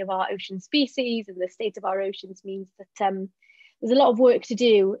of many of our ocean species and the state of our oceans means that there's a lot of work to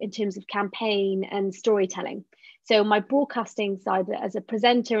do in terms of campaign and storytelling. So my broadcasting side as a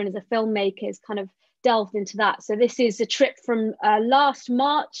presenter and as a filmmaker is kind of delved into that. So this is a trip from last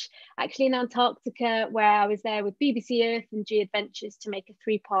March, actually in Antarctica, where I was there with BBC Earth and G Adventures to make a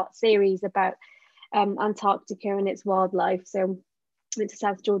 3-part series about Antarctica and its wildlife. So went to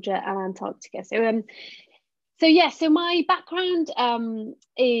South Georgia and Antarctica. So my background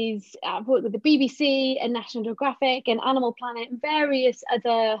is I've worked with the BBC and National Geographic and Animal Planet and various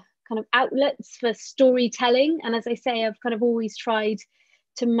other kind of outlets for storytelling. And as I say, I've kind of always tried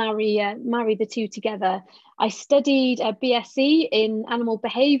to marry the two together. I studied a BSc in animal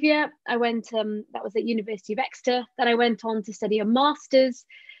behaviour. I went, that was at University of Exeter. Then I went on to study a master's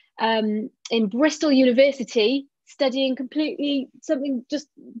in Bristol University, studying completely something just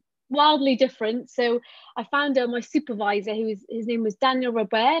wildly different. So I found my supervisor, his name was Daniel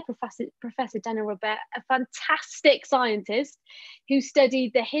Robert, Professor Daniel Robert, a fantastic scientist who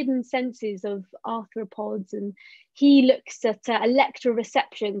studied the hidden senses of arthropods, and he looks at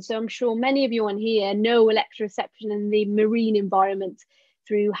electroreception. So I'm sure many of you on here know electroreception in the marine environment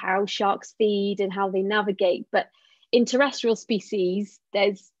through how sharks feed and how they navigate. But in terrestrial species,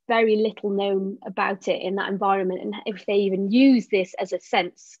 there's very little known about it in that environment, and if they even use this as a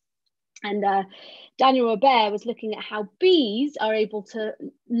sense. And Daniel Robert was looking at how bees are able to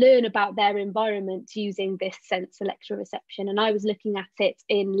learn about their environment using this sense electroreception. And I was looking at it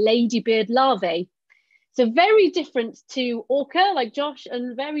in ladybird larvae. So very different to orca, like Josh,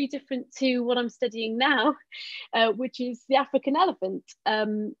 and very different to what I'm studying now, which is the African elephant.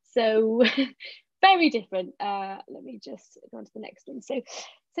 So very different. Let me just go on to the next one.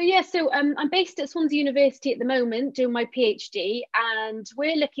 So I'm based at Swansea University at the moment doing my PhD, and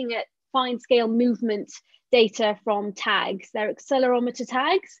we're looking at fine scale movement data from tags. They're accelerometer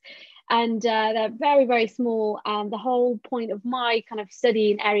tags, and they're very, very small. And the whole point of my kind of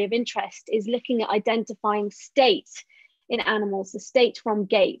study and area of interest is looking at identifying state in animals, the state from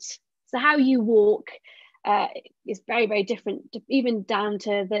gait. So how you walk is very, very different, even down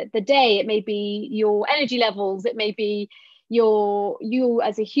to the day. It may be your energy levels, it may be you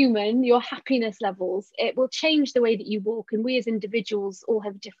as a human, your happiness levels. It will change the way that you walk, and we as individuals all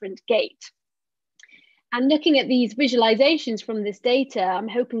have different gait. And looking at these visualizations from this data, I'm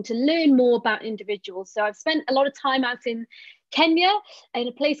hoping to learn more about individuals. So I've spent a lot of time out in Kenya in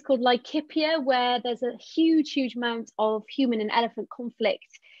a place called Laikipia, where there's a huge amount of human and elephant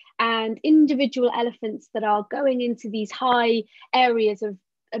conflict, and individual elephants that are going into these high areas of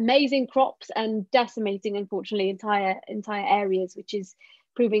amazing crops and decimating, unfortunately, entire areas, which is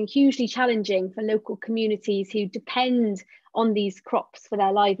proving hugely challenging for local communities who depend on these crops for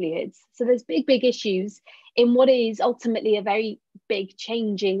their livelihoods. So there's big issues in what is ultimately a very big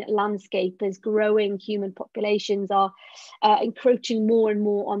changing landscape, as growing human populations are encroaching more and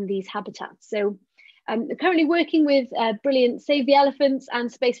more on these habitats. So I'm currently working with brilliant Save the Elephants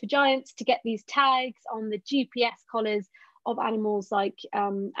and Space for Giants to get these tags on the GPS collars of animals like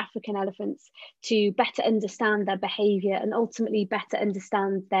African elephants to better understand their behavior and ultimately better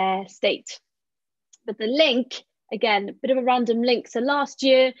understand their state. But the link, again, a bit of a random link. So last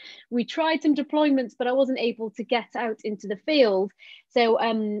year we tried some deployments, but I wasn't able to get out into the field. So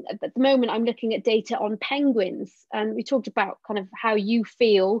at the moment I'm looking at data on penguins, and we talked about kind of how you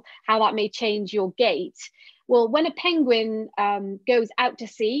feel, how that may change your gait. Well, when a penguin goes out to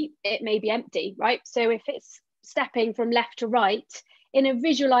sea, it may be empty, right? So if it's stepping from left to right, in a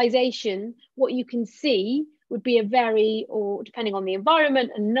visualization, what you can see would be or depending on the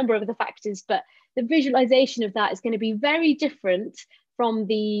environment and a number of other factors, but the visualization of that is going to be very different from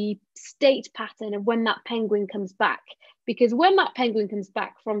the state pattern of when that penguin comes back. Because when that penguin comes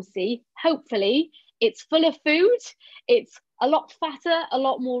back from sea, hopefully it's full of food, it's a lot fatter, a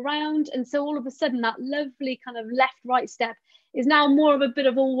lot more round, and so all of a sudden that lovely kind of left-right step is now more of a bit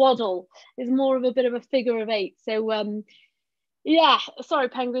of a waddle, is more of a bit of a figure of 8. So yeah, sorry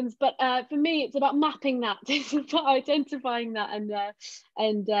penguins, but for me it's about mapping that, it's about identifying that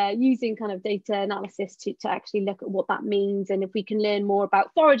and using kind of data analysis to actually look at what that means, and if we can learn more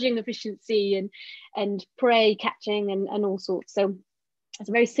about foraging efficiency and prey catching and all sorts. So it's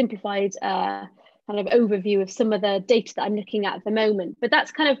a very simplified kind of overview of some of the data that I'm looking at the moment. But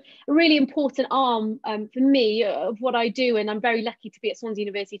that's kind of a really important arm for me of what I do. And I'm very lucky to be at Swansea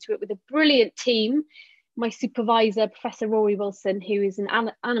University to work with a brilliant team my supervisor, Professor Rory Wilson, who is an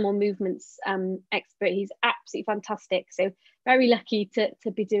animal movements expert. He's absolutely fantastic. So very lucky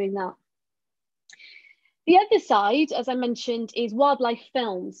to be doing that. The other side, as I mentioned, is wildlife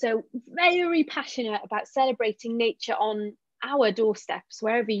film. So very passionate about celebrating nature on our doorsteps,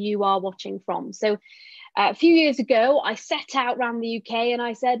 wherever you are watching from. So a few years ago, I set out around the UK and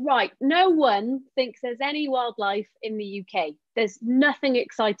I said, right, no one thinks there's any wildlife in the UK. There's nothing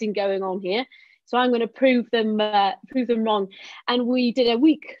exciting going on here. So I'm going to prove them wrong. And we did a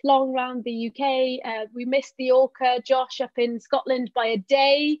week long round the UK. We missed the orca, Josh, up in Scotland by a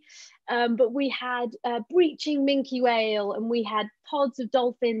day. But we had breaching minke whale, and we had pods of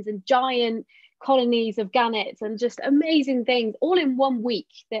dolphins and giant colonies of gannets, and just amazing things all in 1 week.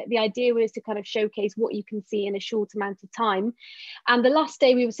 The idea was to kind of showcase what you can see in a short amount of time. And the last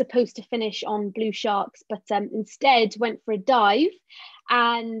day we were supposed to finish on blue sharks, but instead went for a dive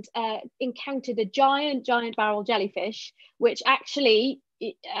and encountered a giant barrel jellyfish, which actually,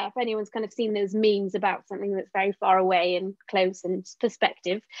 if anyone's kind of seen those memes about something that's very far away and close and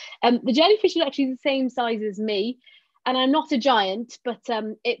perspective, the jellyfish is actually the same size as me. And I'm not a giant, but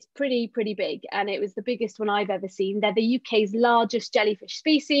it's pretty big. And it was the biggest one I've ever seen. They're the UK's largest jellyfish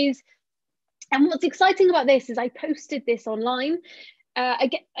species. And what's exciting about this is I posted this online.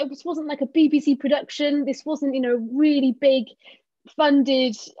 Again, it wasn't like a BBC production. This wasn't, really big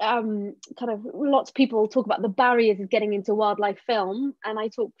funded, kind of, lots of people talk about the barriers of getting into wildlife film. And I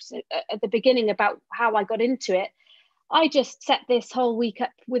talked at the beginning about how I got into it. I just set this whole week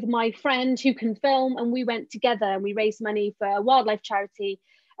up with my friend who can film, and we went together and we raised money for a wildlife charity,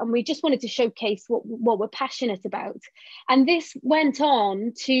 and we just wanted to showcase what we're passionate about. And this went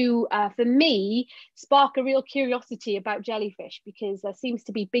on to, for me, spark a real curiosity about jellyfish, because there seems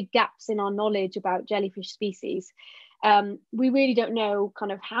to be big gaps in our knowledge about jellyfish species. We really don't know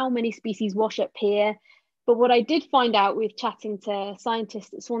kind of how many species wash up here. But what I did find out with chatting to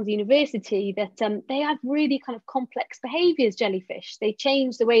scientists at Swansea University, that they have really kind of complex behaviours, jellyfish. They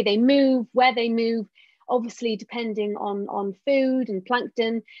change the way they move, where they move, obviously depending on food and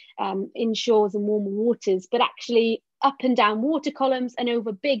plankton, inshores and warmer waters, but actually up and down water columns and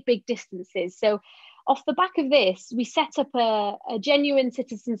over big distances. So off the back of this, we set up a genuine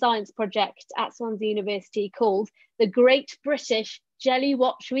citizen science project at Swansea University called the Great British Jelly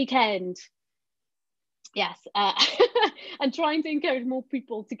Watch Weekend. Yes, and trying to encourage more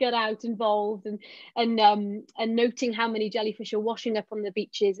people to get out involved and noting how many jellyfish are washing up on the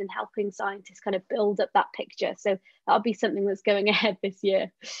beaches and helping scientists kind of build up that picture. So that'll be something that's going ahead this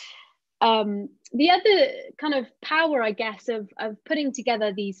year. The other kind of power, I guess, of putting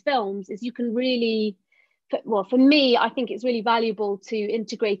together these films is you can really, well, for me, I think it's really valuable to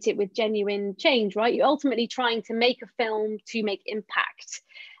integrate it with genuine change, right? You're ultimately trying to make a film to make impact.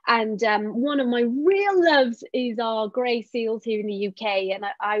 And one of my real loves is our grey seals here in the UK. And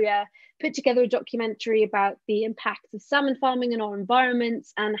I put together a documentary about the impacts of salmon farming in our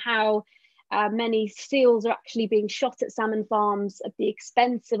environments, and how many seals are actually being shot at salmon farms at the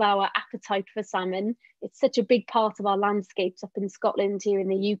expense of our appetite for salmon. It's such a big part of our landscapes up in Scotland, here in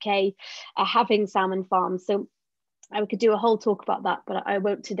the UK, having salmon farms. So I could do a whole talk about that, but I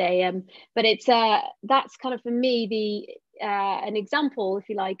won't today. But it's that's kind of, for me, an example, if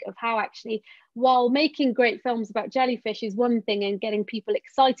you like, of how actually, while making great films about jellyfish is one thing and getting people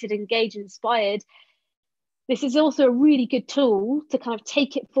excited, engaged, inspired, this is also a really good tool to kind of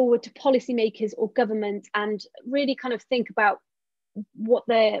take it forward to policymakers or government and really kind of think about what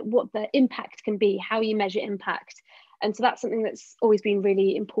the impact can be, how you measure impact. And so that's something that's always been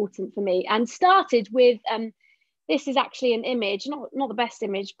really important for me, and started with this is actually an image, not the best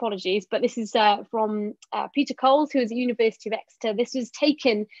image, apologies, but this is from Peter Coles, who is at the University of Exeter. This was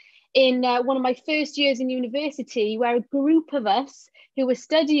taken in one of my first years in university, where a group of us who were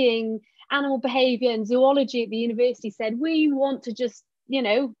studying animal behaviour and zoology at the university said, we want to just,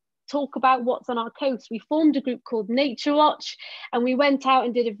 talk about what's on our coast. We formed a group called Nature Watch, and we went out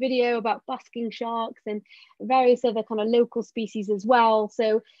and did a video about busking sharks and various other kind of local species as well.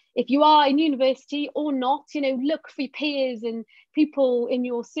 So if you are in university or not, look for peers and people in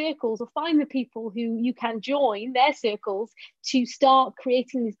your circles, or find the people who you can join their circles to start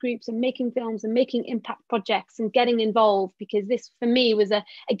creating these groups and making films and making impact projects and getting involved, because this for me was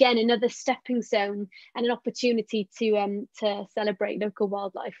again another stepping stone and an opportunity to celebrate local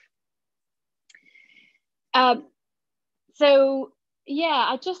wildlife. So yeah,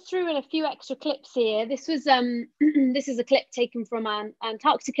 I just threw in a few extra clips here. This was this is a clip taken from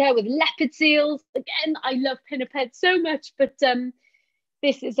Antarctica with leopard seals. Again, I love pinnipeds so much, but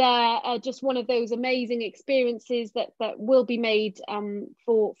this is just one of those amazing experiences that will be made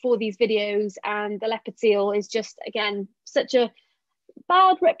for these videos. And the leopard seal is just, again, such a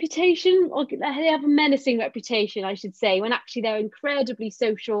bad reputation, or they have a menacing reputation, I should say, when actually they're incredibly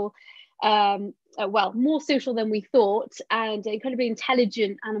social, well, more social than we thought, and incredibly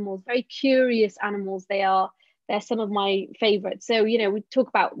intelligent animals, very curious animals they are. They're some of my favorites. So, you know, we talk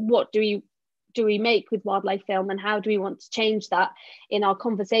about what do we make with wildlife film, and how do we want to change that in our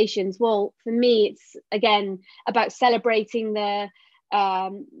conversations? Well, for me, it's again about celebrating the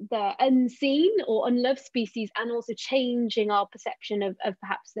unseen or unloved species, and also changing our perception of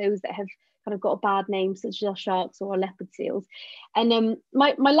perhaps those that have kind of got a bad name, such as our sharks or our leopard seals. And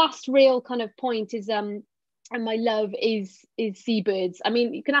my last real kind of point is and my love is seabirds. I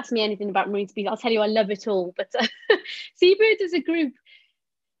mean, you can ask me anything about marine species, I'll tell you I love it all, but seabirds is a group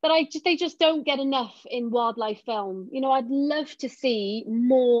that they just don't get enough in wildlife film. You know, I'd love to see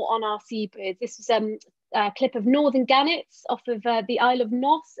more on our seabirds. This is a clip of northern gannets off of the Isle of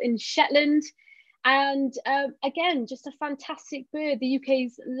Noss in Shetland. And again, just a fantastic bird, the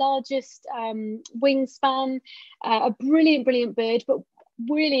UK's largest wingspan, a brilliant bird. But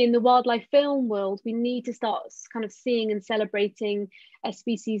really, in the wildlife film world, we need to start kind of seeing and celebrating a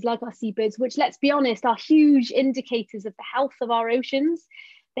species like our seabirds, which, let's be honest, are huge indicators of the health of our oceans.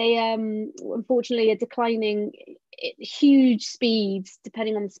 They unfortunately are declining at huge speeds,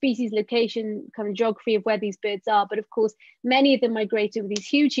 depending on the species, location, kind of geography of where these birds are. But of course, many of them migrate over these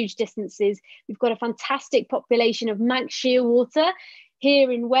huge distances. We've got a fantastic population of Manx shearwater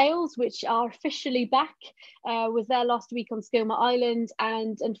here in Wales, which are officially back. Was there last week on Skomer Island,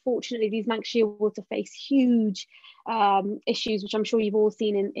 and unfortunately these Manx shearwater face huge issues, which I'm sure you've all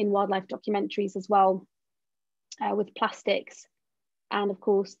seen in wildlife documentaries as well, with plastics and of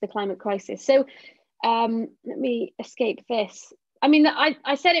course the climate crisis. So let me escape this. I mean,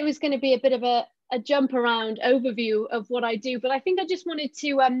 I said it was going to be a bit of a jump around overview of what I do, but I think I just wanted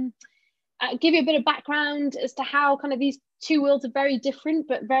to give you a bit of background as to how kind of these two worlds are very different,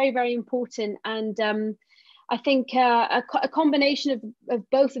 but very important. And I think a combination of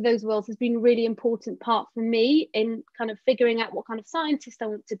both of those worlds has been a really important part for me in kind of figuring out what kind of scientist I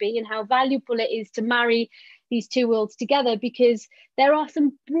want to be, and how valuable it is to marry these two worlds together, because there are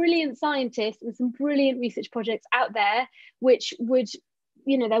some brilliant scientists and some brilliant research projects out there which would,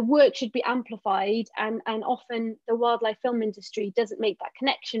 you know, their work should be amplified, and often the wildlife film industry doesn't make that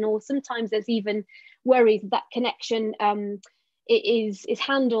connection, or sometimes there's even worries that connection is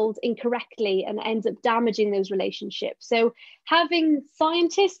handled incorrectly and ends up damaging those relationships. So having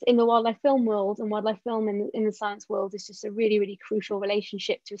scientists in the wildlife film world and wildlife film in the science world is just a really crucial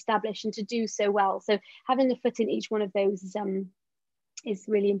relationship to establish, and to do so well. So having a foot in each one of those is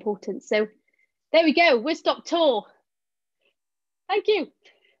really important. So there we go, we're stopped tour. Thank you.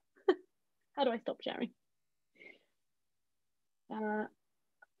 How do I stop sharing?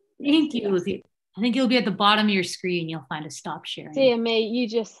 Thank you, Lizzie. I think you'll be at the bottom of your screen. You'll find a stop sharing. Dear me, you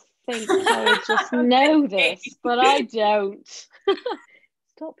just think I would just know this, but I don't.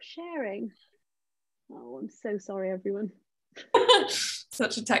 Stop sharing. Oh, I'm so sorry, everyone.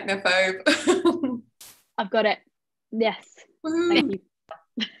 Such a technophobe. I've got it. Yes. Thank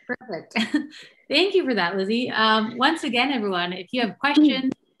you. Perfect. Thank you for that, Lizzie. Once again, everyone, if you have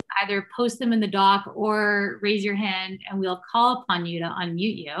questions, either post them in the doc or raise your hand and we'll call upon you to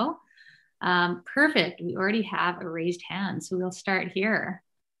unmute you. Perfect. We already have a raised hand, so we'll start here.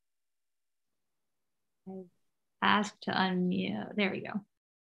 Ask to unmute. There we go.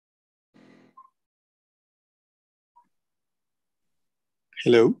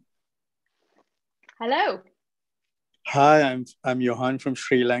 Hello. Hello. Hi, I'm Johan from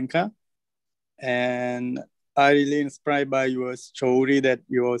Sri Lanka, and I really inspired by your story that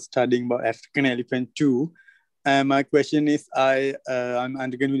you're studying about African elephant too. My question is, I'm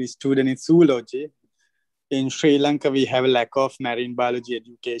undergoing a student in zoology. In Sri Lanka, we have a lack of marine biology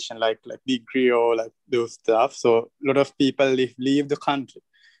education, like degree or like those stuff. So a lot of people leave the country.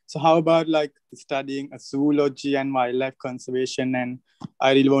 So how about like studying a zoology and wildlife conservation? And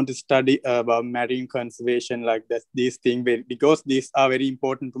I really want to study about marine conservation, like that, these things, because these are very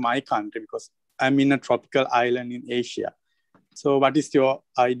important to my country, because I'm in a tropical island in Asia. So what is your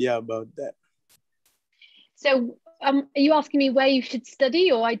idea about that? So are you asking me where you should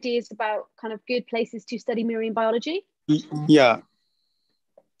study, or ideas about kind of good places to study marine biology? Yeah.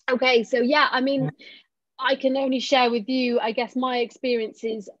 Okay, so yeah, I mean, I can only share with you, I guess, my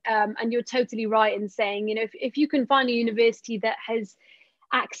experiences, and you're totally right in saying, you know, if you can find a university that has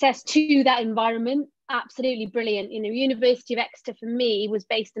access to that environment, absolutely brilliant. You know, University of Exeter for me was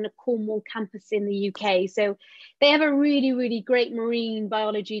based in a Cornwall campus in the UK. So they have a really, really great marine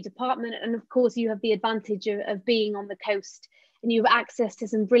biology department. And of course, you have the advantage of being on the coast, and you have access to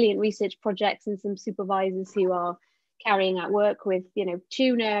some brilliant research projects and some supervisors who are carrying out work with, you know,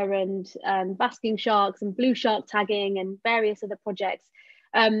 tuna and basking sharks and blue shark tagging and various other projects.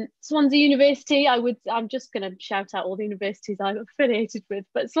 Swansea University, I'm just going to shout out all the universities I'm affiliated with,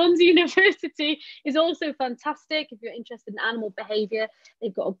 but Swansea University is also fantastic if you're interested in animal behaviour.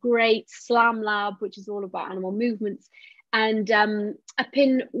 They've got a great SLAM lab, which is all about animal movements. And up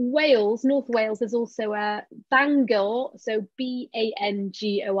in Wales, North Wales, there's also a Bangor, so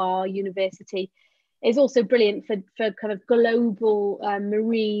Bangor University. Is also brilliant for kind of global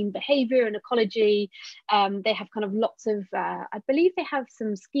marine behaviour and ecology. They have kind of lots of, I believe they have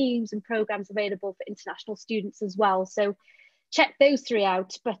some schemes and programmes available for international students as well. So check those three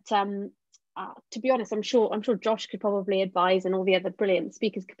out. But to be honest, I'm sure Josh could probably advise, and all the other brilliant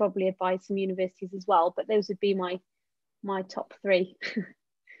speakers could probably advise some universities as well. But those would be my top three.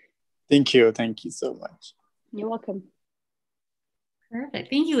 Thank you so much. You're welcome. Perfect.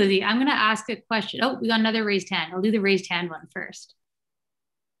 Thank you, Lizzie. I'm going to ask a question. Oh, we got another raised hand. I'll do the raised hand one first.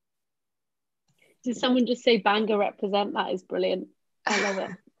 Did someone just say Bangor represent? That is brilliant. I love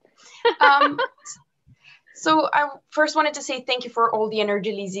it. So I first wanted to say thank you for all the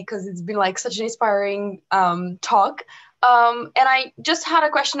energy, Lizzie, because it's been like such an inspiring talk. And I just had a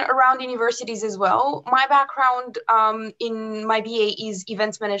question around universities as well. My background in my BA is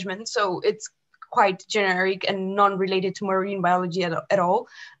events management, so it's quite generic and non-related to marine biology at all.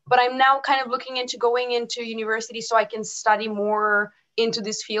 But I'm now kind of looking into going into university so I can study more into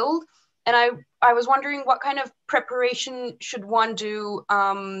this field. And I was wondering what kind of preparation should one do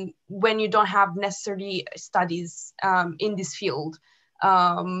when you don't have necessarily studies in this field?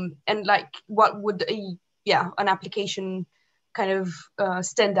 And like, what would an application kind of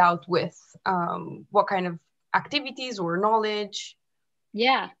stand out with? What kind of activities or knowledge?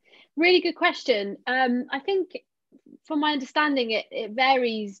 Yeah. Really good question. I think from my understanding, it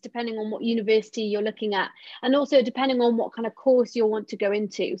varies depending on what university you're looking at, and also depending on what kind of course you'll want to go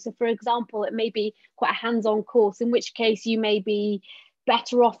into. So for example, it may be quite a hands-on course, in which case you may be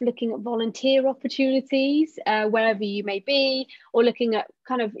better off looking at volunteer opportunities wherever you may be, or looking at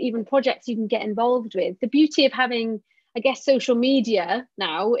kind of even projects you can get involved with. The beauty of having, I guess, social media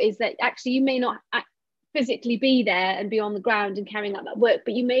now is that actually you may not physically be there and be on the ground and carrying out that work,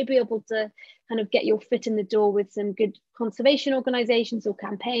 but you may be able to kind of get your foot in the door with some good conservation organizations or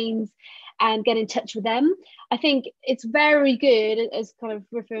campaigns and get in touch with them. I think it's very good, as kind of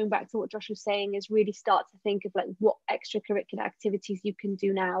referring back to what Josh was saying, is really start to think of like what extracurricular activities you can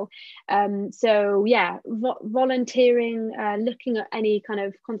do now. So yeah, volunteering, looking at any kind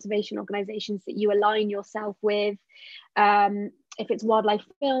of conservation organizations that you align yourself with. If it's wildlife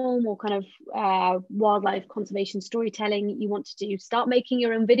film or kind of wildlife conservation storytelling you want to do, start making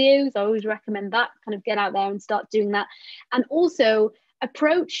your own videos. I always recommend that, kind of get out there and start doing that. And also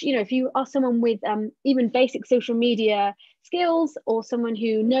approach, you know, if you are someone with even basic social media skills, or someone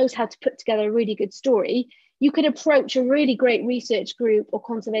who knows how to put together a really good story, you could approach a really great research group or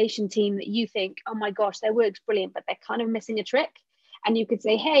conservation team that you think, oh my gosh, their work's brilliant, but they're kind of missing a trick. And you could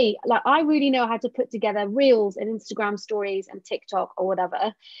say, hey, like, I really know how to put together reels and Instagram stories and TikTok or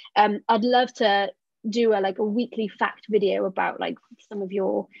whatever. I'd love to do a weekly fact video about like some of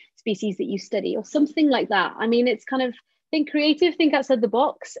your species that you study, or something like that. I mean, it's kind of think creative, think outside the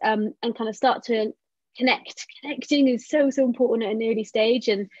box, and kind of start to connect. Connecting is so important at an early stage,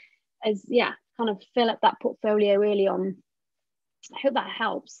 and kind of fill up that portfolio early on. I hope that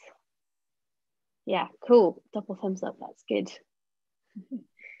helps. Yeah, cool. Double thumbs up. That's good.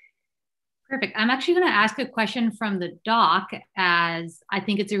 Perfect. I'm actually going to ask a question from the doc, as I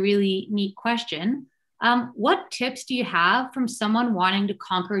think it's a really neat question. What tips do you have from someone wanting to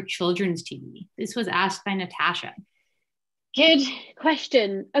conquer children's TV? This was asked by Natasha. Good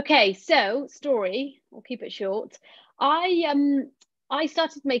question. Okay, so story, I'll keep it short. I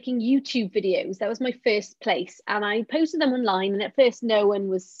started making YouTube videos. That was my first place, and I posted them online, and at first no one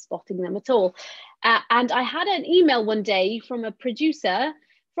was spotting them at all. And I had an email one day from a producer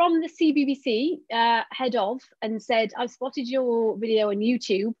from the CBBC head of, and said, I've spotted your video on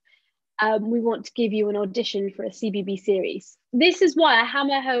YouTube. We want to give you an audition for a CBB series. This is why I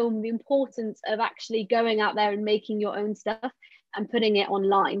hammer home the importance of actually going out there and making your own stuff and putting it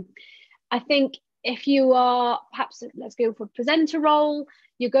online. I think if you are, perhaps let's go for a presenter role,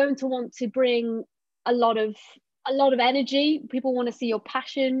 you're going to want to bring a lot of energy. People want to see your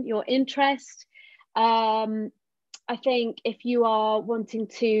passion, your interest. I think if you are wanting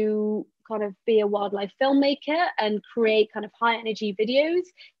to kind of be a wildlife filmmaker and create kind of high energy videos,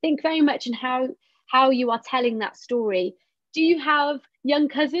 think very much in how you are telling that story. Do you have young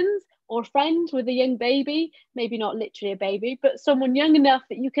cousins or friends with a young baby, maybe not literally a baby, but someone young enough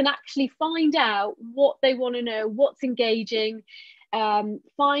that you can actually find out what they want to know, what's engaging,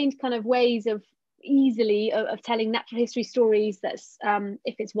 find kind of ways of easily of telling natural history stories that's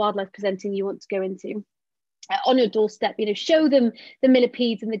if it's wildlife presenting you want to go into on your doorstep, you know, show them the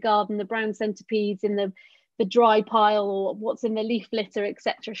millipedes in the garden, the brown centipedes in the dry pile, or what's in the leaf litter,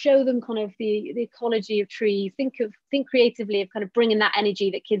 etc. Show them kind of the ecology of trees. Think creatively of kind of bringing that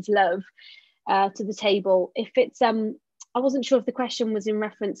energy that kids love to the table. If it's I wasn't sure if the question was in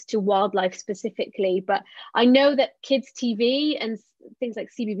reference to wildlife specifically, but I know that kids TV and things like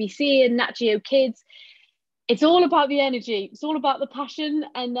CBBC and Nat Geo Kids, it's all about the energy, it's all about the passion.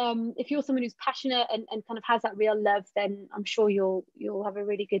 And if you're someone who's passionate and kind of has that real love, then I'm sure you'll have a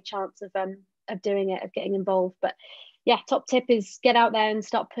really good chance of doing it, of getting involved. But yeah, top tip is get out there and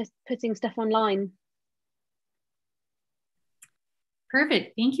start putting stuff online.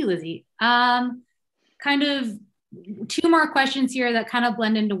 Perfect, thank you, Lizzie. Kind of two more questions here that kind of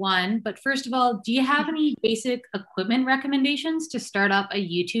blend into one. But first of all, do you have any basic equipment recommendations to start up a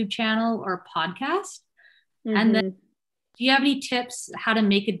YouTube channel or podcast? Mm-hmm. And then do you have any tips how to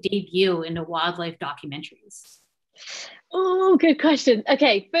make a debut into wildlife documentaries? Oh, good question.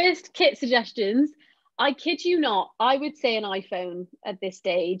 Okay, first kit suggestions. I kid you not, I would say an iPhone at this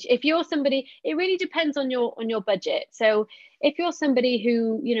stage. If you're somebody, it really depends on your budget. So if you're somebody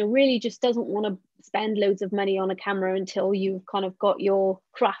who, you know, really just doesn't want to spend loads of money on a camera until you've kind of got your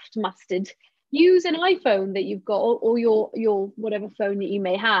craft mastered, use an iPhone that you've got, or your whatever phone that you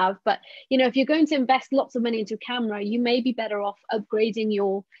may have. But, you know, if you're going to invest lots of money into a camera, you may be better off upgrading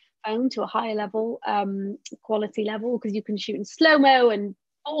your phone to a higher level, quality level, because you can shoot in slow-mo and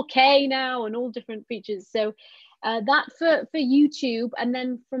 4K now and all different features. So that for YouTube. And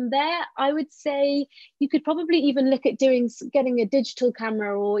then from there, I would say you could probably even look at getting a digital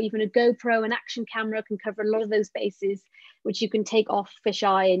camera, or even a GoPro. An action camera can cover a lot of those bases, which you can take off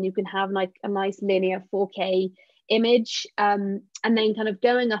fisheye and you can have like a nice linear 4K image. And then kind of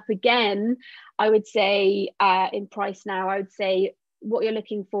going up again, I would say in price now, I would say what you're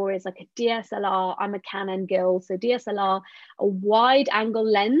looking for is like a DSLR. I'm a Canon girl, so DSLR, a wide angle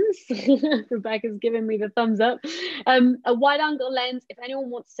lens. Rebecca's giving me the thumbs up. A wide angle lens. If anyone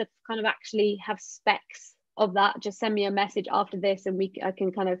wants to kind of actually have specs of that, just send me a message after this, and I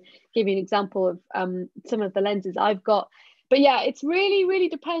can kind of give you an example of some of the lenses I've got. But yeah, it's really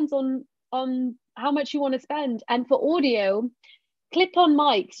depends on how much you want to spend. And for audio, clip-on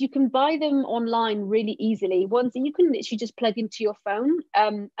mics, you can buy them online really easily. Ones that you can literally just plug into your phone.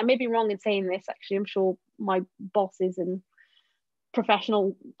 I may be wrong in saying this, actually. I'm sure my bosses and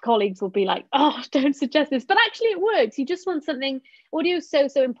professional colleagues will be like, oh, don't suggest this. But actually it works. You just want something, audio is so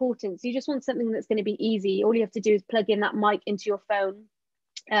important. So you just want something that's going to be easy. All you have to do is plug in that mic into your phone.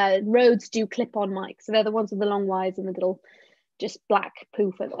 Rodes do clip-on mics. So they're the ones with the long wires and the little just black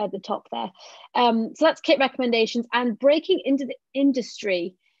poof at the top there. So that's kit recommendations. And breaking into the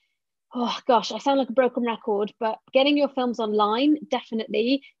industry, oh gosh, I sound like a broken record, but getting your films online,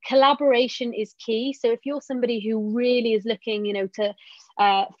 definitely. Collaboration is key. So if you're somebody who really is looking, you know,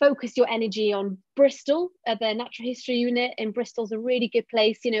 to focus your energy on Bristol, the Natural History Unit in Bristol's a really good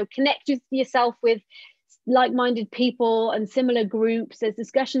place. You know, connect with yourself with like-minded people and similar groups. There's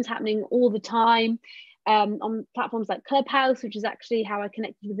discussions happening all the time. On platforms like Clubhouse, which is actually how I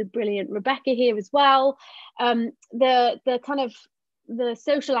connected with the brilliant Rebecca here as well. The kind of the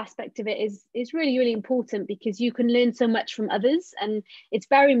social aspect of it is really important, because you can learn so much from others, and it's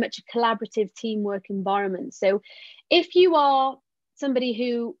very much a collaborative teamwork environment. So if you are somebody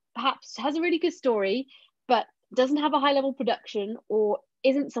who perhaps has a really good story but doesn't have a high level production, or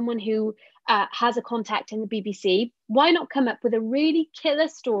isn't someone who has a contact in the BBC, why not come up with a really killer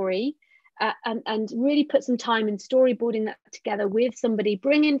story and really put some time in storyboarding that together with somebody.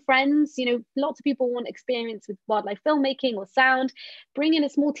 Bring in friends. You know, lots of people want experience with wildlife filmmaking or sound. Bring in a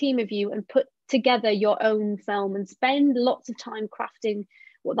small team of you and put together your own film, and spend lots of time crafting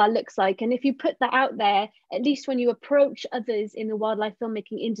what that looks like. And if you put that out there, at least when you approach others in the wildlife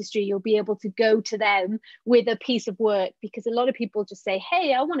filmmaking industry, you'll be able to go to them with a piece of work. Because a lot of people just say,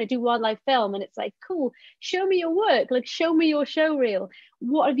 hey, I want to do wildlife film. And it's like, cool, show me your work, like show me your show reel.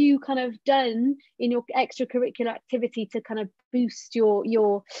 What have you kind of done in your extracurricular activity to kind of boost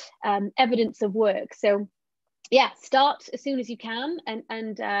your evidence of work? So yeah, start as soon as you can,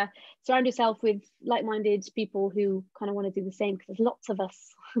 and surround yourself with like-minded people who kind of want to do the same, because there's lots of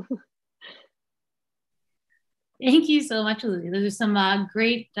us. Thank you so much, Lizzie. Those are some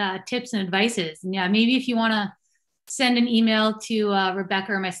great tips and advices. And yeah, maybe if you want to send an email to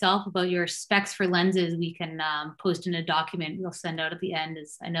Rebecca or myself about your specs for lenses, we can post in a document we'll send out at the end,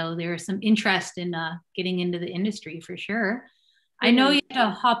 as I know there is some interest in getting into the industry for sure. I know you have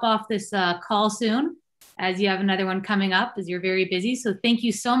to hop off this call soon, as you have another one coming up, as you're very busy. So thank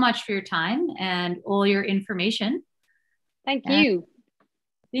you so much for your time and all your information. Thank you.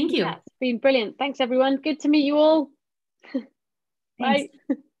 Thank you. Yeah, it's been brilliant. Thanks, everyone. Good to meet you all. Bye.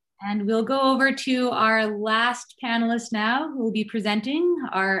 And we'll go over to our last panelist now, who will be presenting,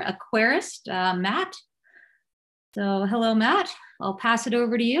 our aquarist, Matt. So hello, Matt. I'll pass it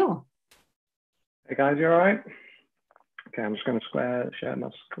over to you. Hey guys, you all right? Okay, I'm just going to share my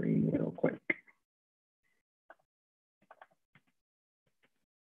screen real quick.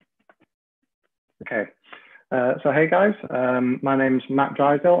 Okay, so hey guys, my name's Matt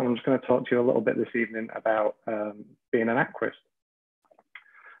Drysdale, and I'm just going to talk to you a little bit this evening about being an aquarist.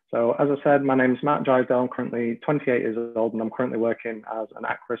 So as I said, my name's Matt Drysdale. I'm currently 28 years old, and I'm currently working as an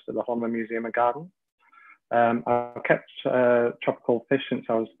aquarist at the Holman Museum and Garden. I've kept tropical fish since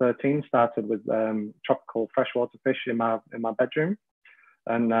I was 13. Started with tropical freshwater fish in my bedroom,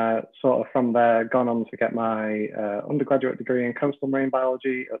 and sort of from there gone on to get my undergraduate degree in coastal marine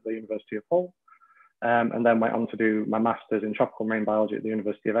biology at the University of Hull, and then went on to do my master's in tropical marine biology at the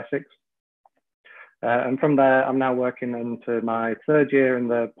University of Essex. And from there, I'm now working into my third year in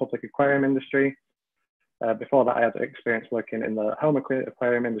the public aquarium industry. Before that, I had experience working in the home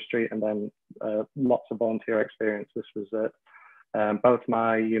aquarium industry, and then lots of volunteer experience. This was at both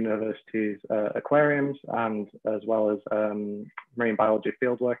my university's aquariums, and as well as marine biology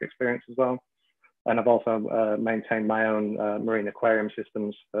fieldwork experience as well. And I've also maintained my own marine aquarium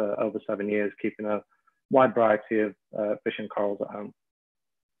systems for over 7 years, keeping a wide variety of fish and corals at home.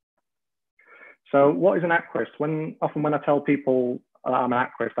 So what is an aquarist? Often when I tell people I'm an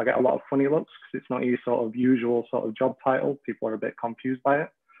aquarist, I get a lot of funny looks because it's not your sort of usual sort of job title. People are a bit confused by it.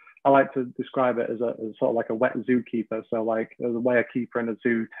 I like to describe it as sort of like a wet zookeeper. So like the way a keeper in a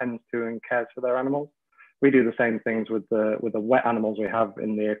zoo tends to and cares for their animals. We do the same things with the wet animals we have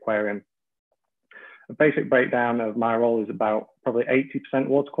in the aquarium. A basic breakdown of my role is about probably 80%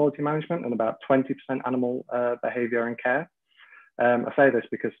 water quality management and about 20% animal behavior and care. I say this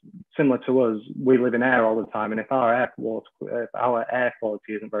because similar to us, we live in air all the time, and if our air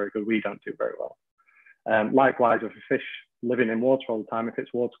quality isn't very good, we don't do very well. Likewise, if a fish living in water all the time, if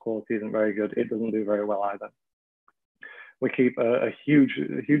its water quality isn't very good, it doesn't do very well either. We keep a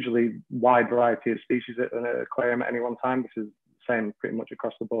hugely wide variety of species at an aquarium at any one time. This is the same pretty much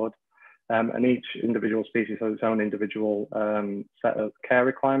across the board. And each individual species has its own individual set of care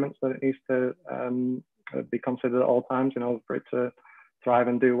requirements that it needs to be considered at all times in order for it to thrive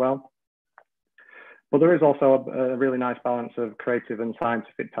and do well. But there is also a really nice balance of creative and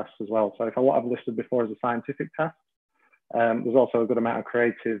scientific tasks as well. So what I've listed before as a scientific task, there's also a good amount of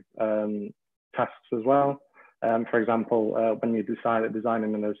creative tasks as well. For example, when you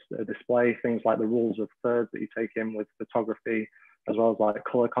designing a display, things like the rules of thirds that you take in with photography, as well as like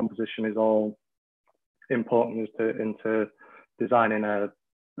color composition, is all important into designing a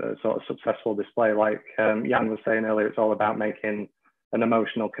sort of successful display. Like Yann was saying earlier, it's all about making an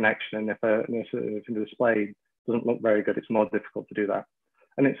emotional connection, and if a display doesn't look very good, it's more difficult to do that.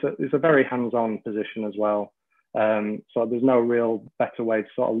 And it's a very hands-on position as well. So there's no real better way to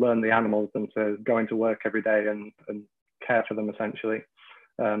sort of learn the animals than to go into work every day and care for them essentially.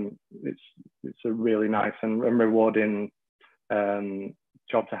 It's a really nice and rewarding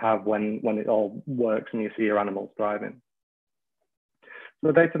job to have when it all works and you see your animals thriving.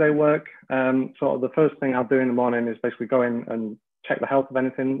 The day-to-day work, sort of the first thing I'll do in the morning is basically go in and check the health of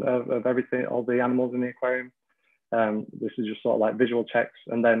anything, of everything, all the animals in the aquarium. This is just sort of like visual checks,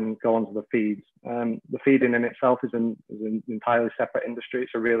 and then go on to the feeds. The feeding in itself is an entirely separate industry.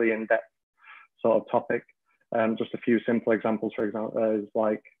 It's a really in-depth sort of topic. Just a few simple examples, for example, is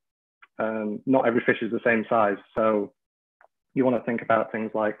like not every fish is the same size. So you want to think about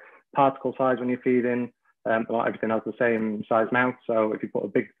things like particle size when you're feeding. Not everything has the same size mouth. So if you put a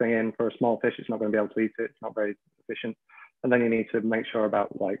big thing in for a small fish, it's not going to be able to eat it. It's not very efficient. And then you need to make sure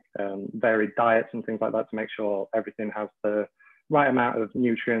about like varied diets and things like that to make sure everything has the right amount of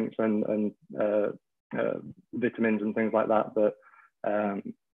nutrients and vitamins and things like that that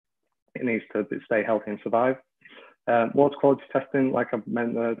it needs to stay healthy and survive. Water quality testing, like I've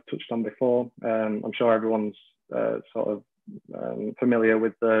touched on before. I'm sure everyone's sort of familiar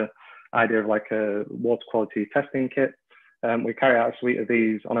with the idea of like a water quality testing kit. We carry out a suite of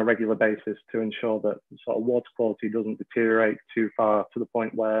these on a regular basis to ensure that sort of water quality doesn't deteriorate too far to the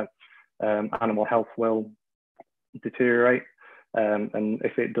point where animal health will deteriorate. And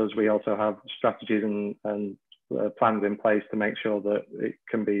if it does, we also have strategies and plans in place to make sure that it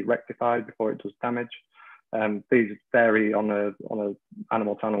can be rectified before it does damage. These vary on a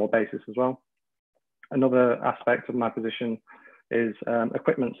animal to animal basis as well. Another aspect of my position is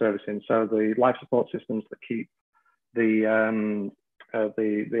equipment servicing. So the life support systems that keep the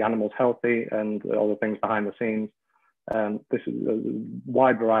animals healthy and all the things behind the scenes. This is a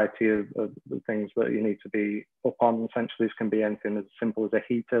wide variety of the things that you need to be up on. Essentially, this can be anything as simple as a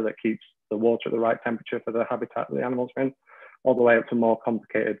heater that keeps the water at the right temperature for the habitat that the animals are in, all the way up to more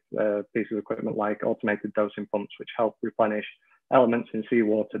complicated pieces of equipment like automated dosing pumps, which help replenish elements in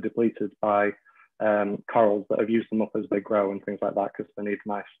seawater depleted by corals that have used them up as they grow and things like that, because they need a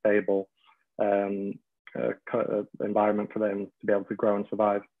nice, stable environment for them to be able to grow and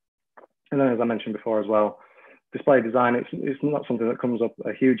survive. And then, as I mentioned before as well, display design, it's not something that comes up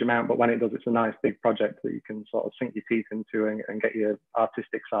a huge amount, but when it does, it's a nice big project that you can sort of sink your teeth into and get your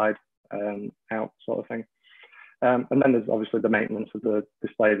artistic side out, sort of thing. And then there's obviously the maintenance of the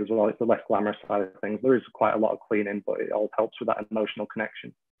displays as well. It's the less glamorous side of things. There is quite a lot of cleaning, but it all helps with that emotional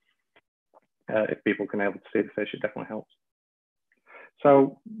connection. If people can be able to see the fish, it definitely helps.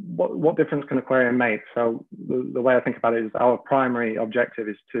 So what difference can aquarium make? So the way I think about it is our primary objective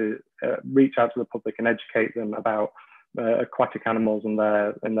is to reach out to the public and educate them about aquatic animals and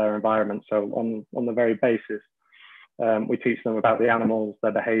their environment. So on the very basis, we teach them about the animals,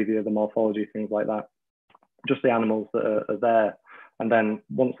 their behavior, the morphology, things like that, just the animals that are there. And then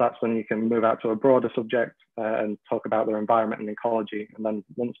once that's when you can move out to a broader subject and talk about their environment and ecology. And then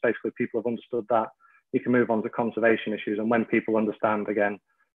once basically people have understood that, you can move on to conservation issues. And when people understand, again,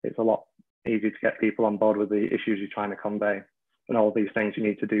 it's a lot easier to get people on board with the issues you're trying to convey and all these things you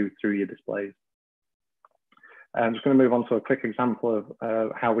need to do through your displays. I'm just going to move on to a quick example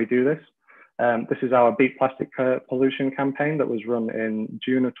of how we do this. This is our Beat Plastic Pollution campaign that was run in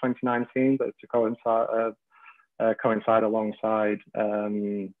June of 2019 to coincide alongside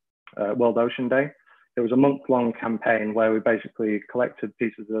World Ocean Day. It was a month-long campaign where we basically collected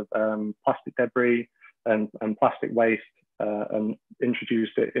pieces of plastic debris and plastic waste and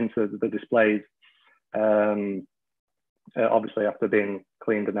introduced it into the displays, obviously after being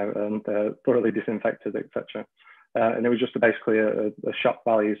cleaned and thoroughly disinfected, etc. And it was just basically a shock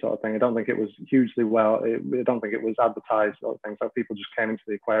value sort of thing. I don't think it was hugely I don't think it was advertised sort of thing. So people just came into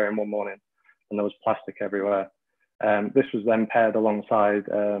the aquarium one morning and there was plastic everywhere. This was then paired alongside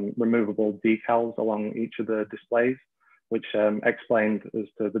removable decals along each of the displays, which explained as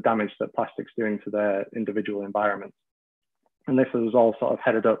to the damage that plastic's doing to their individual environments. And this was all sort of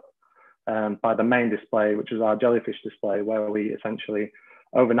headed up by the main display, which was our jellyfish display, where we essentially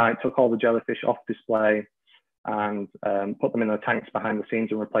overnight took all the jellyfish off display and put them in the tanks behind the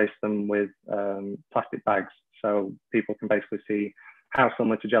scenes and replaced them with plastic bags. So people can basically see how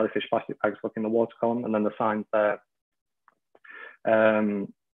similar to jellyfish plastic bags look in the water column, and then the signs there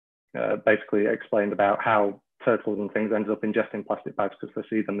basically explained about how turtles and things ended up ingesting plastic bags because they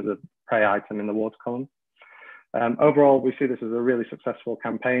see them as a prey item in the water column. Overall, we see this as a really successful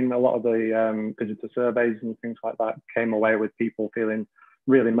campaign. A lot of the visitor surveys and things like that came away with people feeling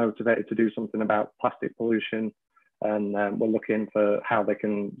really motivated to do something about plastic pollution, and we're looking for how they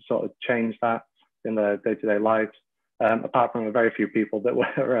can sort of change that in their day-to-day lives. Apart from a very few people that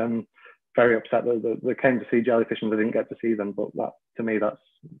were very upset that they came to see jellyfish and they didn't get to see them, but that, to me, that's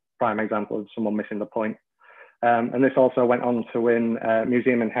a prime example of someone missing the point. And this also went on to win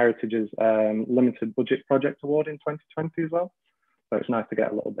Museum and Heritage's Limited Budget Project Award in 2020 as well. So it's nice to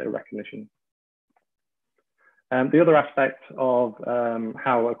get a little bit of recognition. The other aspect of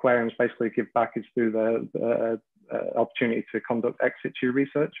how aquariums basically give back is through the opportunity to conduct ex situ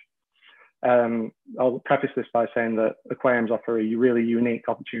research. I'll preface this by saying that aquariums offer a really unique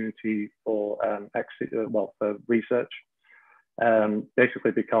opportunity for for research.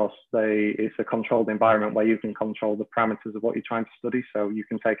 Basically because it's a controlled environment where you can control the parameters of what you're trying to study. So you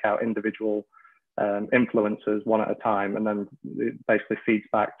can take out individual influences one at a time, and then it basically feeds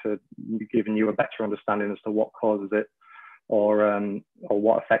back to giving you a better understanding as to what causes it or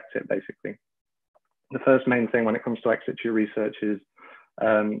what affects it, basically. The first main thing when it comes to ex situ research is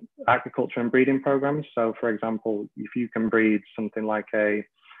agriculture and breeding programs. So for example, if you can breed something like an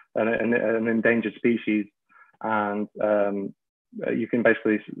endangered species, and you can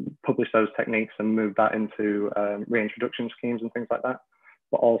basically publish those techniques and move that into reintroduction schemes and things like that.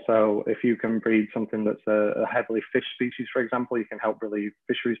 But also, if you can breed something that's a heavily fished species, for example, you can help relieve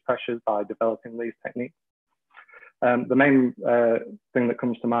fisheries pressures by developing these techniques. The main thing that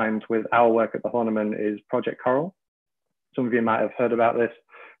comes to mind with our work at the Horniman is Project Coral. Some of you might have heard about this.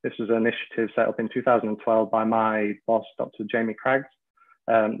 This was an initiative set up in 2012 by my boss, Dr. Jamie Craggs.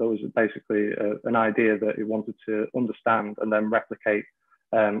 There was basically an idea that he wanted to understand and then replicate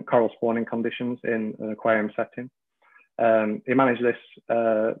coral spawning conditions in an aquarium setting. He managed this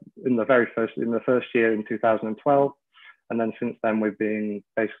in the first year in 2012. And then since then, we've been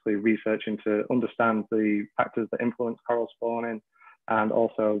basically researching to understand the factors that influence coral spawning and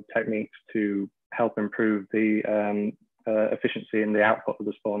also techniques to help improve the efficiency in the output of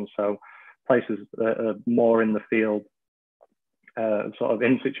the spawn. So places that are more in the field, sort of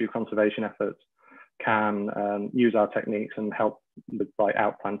in situ conservation efforts, can use our techniques and help with like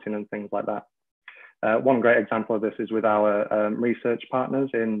outplanting and things like that. One great example of this is with our research partners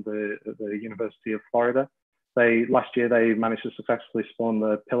in the University of Florida. Last year, they managed to successfully spawn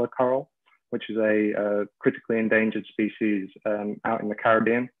the pillar coral, which is a critically endangered species out in the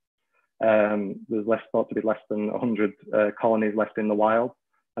Caribbean. There's thought to be less than 100 colonies left in the wild,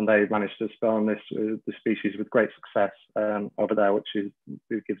 and they managed to spawn this species with great success over there, which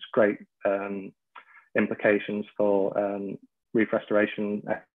gives great implications for reef restoration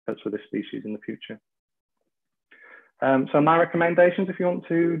efforts for this species in the future. So my recommendations, if you want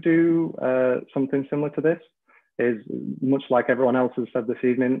to do something similar to this, is much like everyone else has said this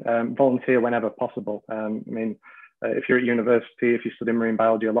evening, volunteer whenever possible. I mean, if you're at university, if you study marine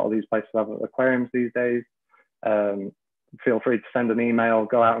biology, a lot of these places have aquariums these days. Feel free to send an email,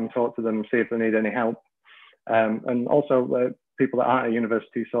 go out and talk to them, see if they need any help. And also people that aren't at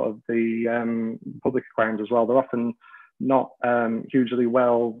university, sort of the public aquariums as well, they're often not hugely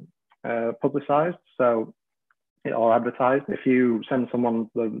well publicized or advertised. If you send someone,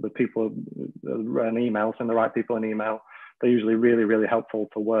 the people an email, send the right people an email, they're usually really, really helpful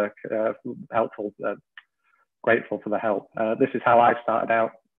to work, grateful for the help. This is how I started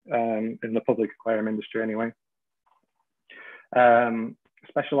out in the public aquarium industry anyway.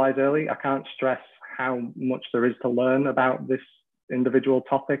 Specialize early. I can't stress how much there is to learn about this individual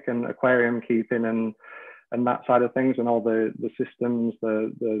topic and aquarium keeping and that side of things, and all the systems,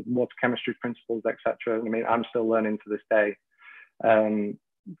 the water chemistry principles, etc. I mean, I'm still learning to this day.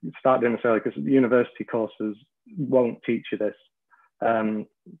 Start doing this early because university courses won't teach you this.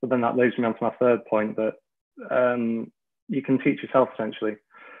 But then that leads me on to my third point, that you can teach yourself essentially.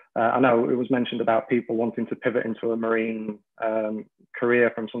 I know it was mentioned about people wanting to pivot into a marine career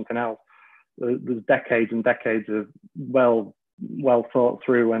from something else. There's decades and decades of well thought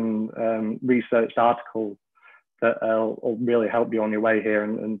through and researched articles that will really help you on your way here,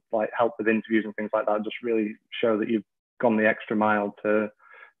 and like help with interviews and things like that. Just really show that you've gone the extra mile to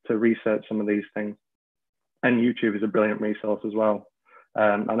research some of these things. And YouTube is a brilliant resource as well.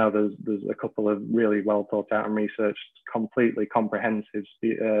 I know there's a couple of really well thought out and researched, completely comprehensive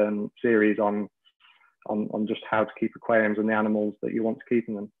series on just how to keep aquariums and the animals that you want to keep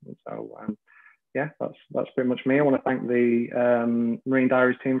in them. And so yeah, that's pretty much me. I want to thank the Marine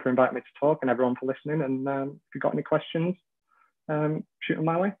Diaries team for inviting me to talk, and everyone for listening. And if you've got any questions, shoot them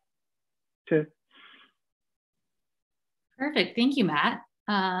my way. Cheers. Perfect. Thank you, Matt.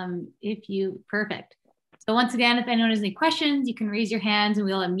 Perfect. So once again, if anyone has any questions, you can raise your hands and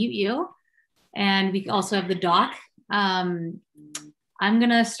we'll unmute you. And we also have the doc. I'm going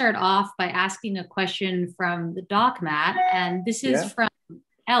to start off by asking a question from the doc, Matt. And this is from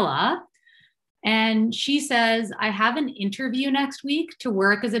Ella. And she says, I have an interview next week to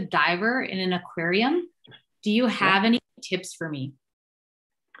work as a diver in an aquarium. Do you have any tips for me?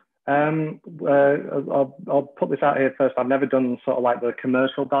 I'll put this out here first. I've never done sort of like the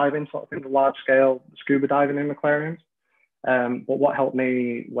commercial diving sort of thing, the large scale scuba diving in aquariums. But what helped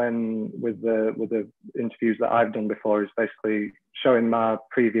me with the interviews that I've done before is basically showing the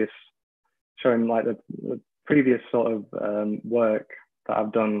previous sort of work that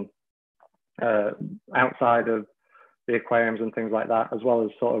I've done outside of the aquariums and things like that, as well as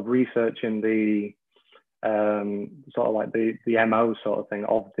sort of researching the sort of like the MO sort of thing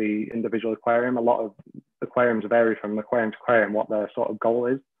of the individual aquarium. A lot of aquariums vary from aquarium to aquarium what their sort of goal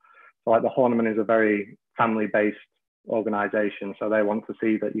is. So like the Horniman is a very family-based organization, so they want to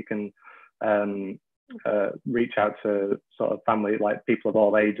see that you can reach out to sort of family, like people of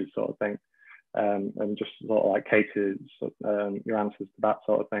all ages sort of thing, and just sort of like cater your answers to that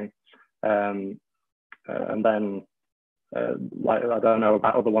sort of thing. And then like I don't know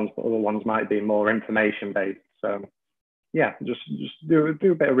about other ones, but other ones might be more information based. So yeah, just do a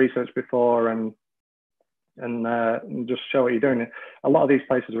bit of research before and just show what you're doing. A lot of these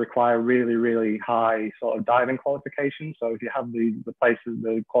places require really, really high sort of diving qualifications. So if you have the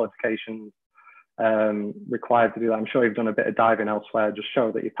qualifications required to do that, I'm sure you've done a bit of diving elsewhere. Just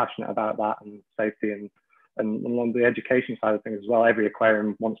show that you're passionate about that and safety and on the education side of things as well. Every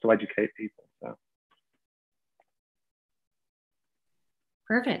aquarium wants to educate people. So.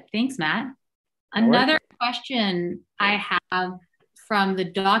 Perfect. Thanks, Matt. Another question I have from the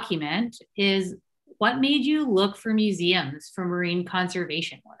document is, what made you look for museums for marine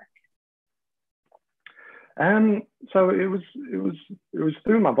conservation work? So it was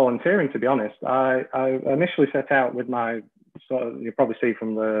through my volunteering, to be honest. I initially set out with my, sort of, you'll probably see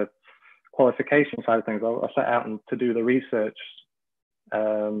from the qualification side of things, I set out to do the research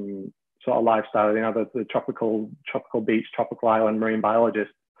sort of lifestyle, you know, the tropical beach, tropical island marine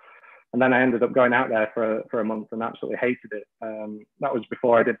biologist. And then I ended up going out there for a month and absolutely hated it. That was just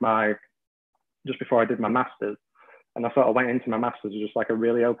before I did my master's. And I sort of went into my master's with just like a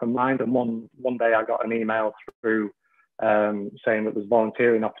really open mind. And one day I got an email through saying that there's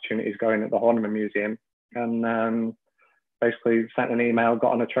volunteering opportunities going at the Horniman Museum, and basically sent an email,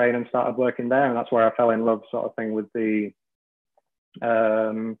 got on a train and started working there. And that's where I fell in love, sort of thing, with the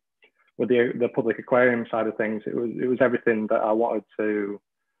public aquarium side of things. It was everything that I wanted to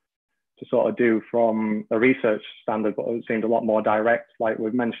sort of do from a research standard, but it seemed a lot more direct. Like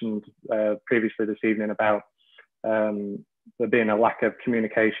we've mentioned previously this evening about there being a lack of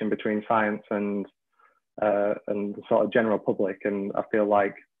communication between science and the sort of general public, and I feel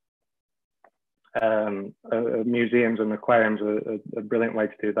like museums and aquariums are a brilliant way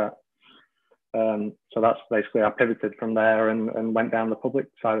to do that. So that's basically, I pivoted from there and went down the public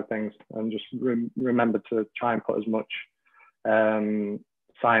side of things, and just remembered to try and put as much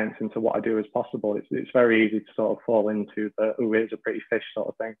science into what I do as possible. It's very easy to sort of fall into the, oh, it's a pretty fish sort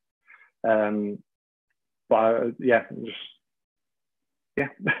of thing. But yeah, it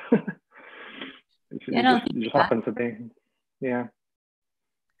just happened to be, yeah.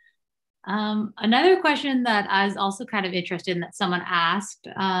 Another question that I was also kind of interested in that someone asked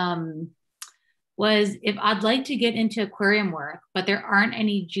was, if I'd like to get into aquarium work, but there aren't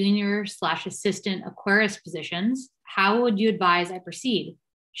any junior/assistant aquarist positions, how would you advise I proceed?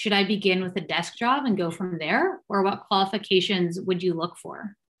 Should I begin with a desk job and go from there? Or what qualifications would you look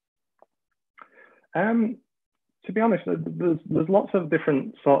for? To be honest, there's lots of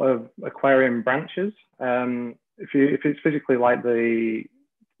different sort of aquarium branches. If it's physically like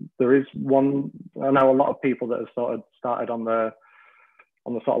there is one, I know a lot of people that have sort of started on the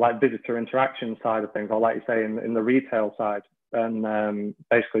sort of like visitor interaction side of things, or like you say in the retail side, and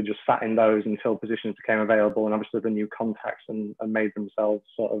basically just sat in those until positions became available, and obviously the new contacts and made themselves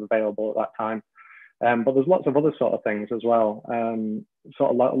sort of available at that time. But there's lots of other sort of things as well.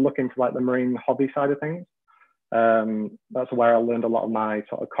 Sort of like looking for like the marine hobby side of things. That's where I learned a lot of my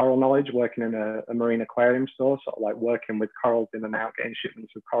sort of coral knowledge, working in a marine aquarium store, sort of like working with corals in and out, getting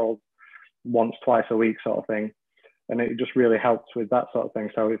shipments of corals once, twice a week sort of thing. And it just really helps with that sort of thing.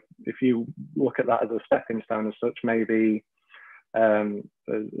 So if you look at that as a stepping stone as such, maybe as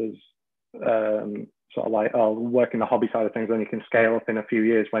sort of like, oh, working the hobby side of things, then you can scale up in a few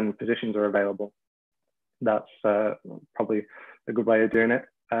years when positions are available. That's probably a good way of doing it.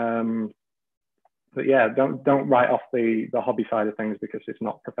 But yeah, don't write off the hobby side of things because it's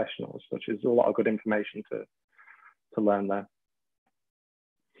not professional as such. There's a lot of good information to learn there.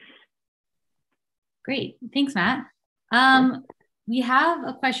 Great, thanks, Matt. We have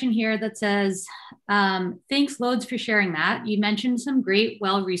a question here that says, thanks loads for sharing that. You mentioned some great,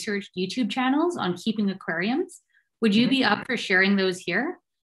 well-researched YouTube channels on keeping aquariums. Would you be up for sharing those here?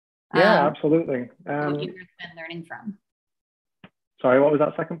 Yeah, absolutely. What would you recommend learning from? Sorry, what was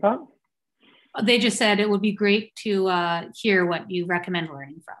that second part? They just said it would be great to hear what you recommend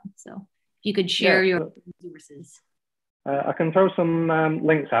learning from. So if you could share your resources. I can throw some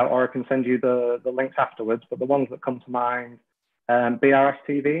links out, or I can send you the links afterwards, but the ones that come to mind, BRS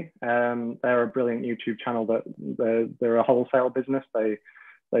TV, they're a brilliant YouTube channel. That they're a wholesale business. They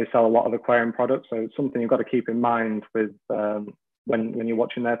sell a lot of aquarium products, so it's something you've got to keep in mind with when you're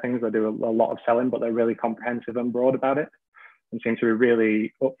watching their things. They do a lot of selling, but they're really comprehensive and broad about it, and seem to be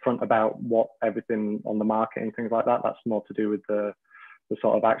really upfront about what everything on the market and things like that. That's more to do with the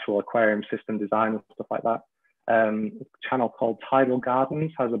sort of actual aquarium system design and stuff like that. A channel called Tidal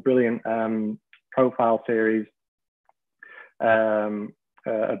Gardens has a brilliant profile series,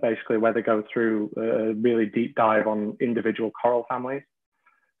 basically where they go through a really deep dive on individual coral families,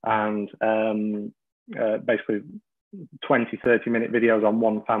 and basically 20-30 minute videos on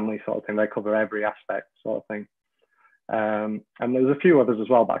one family sort of thing. They cover every aspect sort of thing. And there's a few others as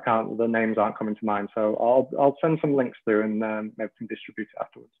well, but the names aren't coming to mind. So I'll send some links through and maybe we can distribute it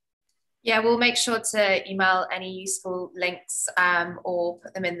afterwards. Yeah, we'll make sure to email any useful links or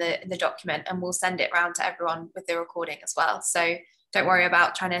put them in the document, and we'll send it around to everyone with the recording as well. So don't worry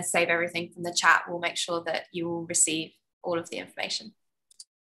about trying to save everything from the chat. We'll make sure that you will receive all of the information.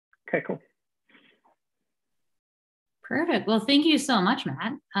 Okay, cool. Perfect. Well, thank you so much,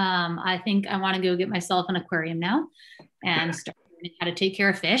 Matt. I think I want to go get myself an aquarium now and start learning how to take care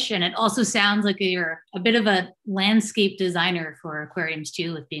of fish. And it also sounds like you're a bit of a landscape designer for aquariums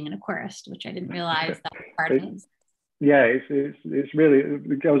too, with being an aquarist, which I didn't realize that was part of it. Yeah, it's really,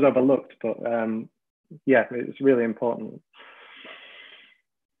 it goes overlooked, but yeah, it's really important.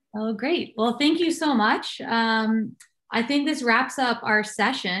 Oh, great. Well, thank you so much. I think this wraps up our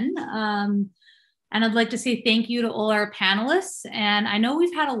session. And I'd like to say thank you to all our panelists. And I know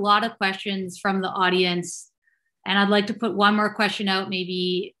we've had a lot of questions from the audience. And I'd like to put one more question out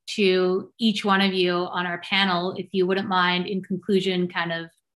maybe to each one of you on our panel, if you wouldn't mind in conclusion, kind of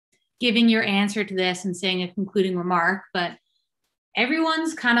giving your answer to this and saying a concluding remark. But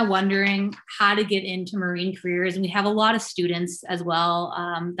everyone's kind of wondering how to get into marine careers. And we have a lot of students as well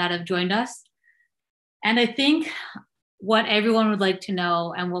that have joined us. And I think what everyone would like to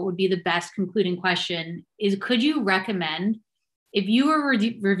know and what would be the best concluding question is, could you recommend, if you were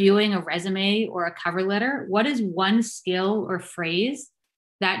reviewing a resume or a cover letter, what is one skill or phrase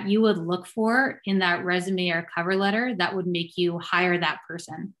that you would look for in that resume or cover letter that would make you hire that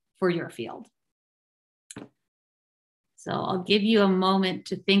person for your field? So I'll give you a moment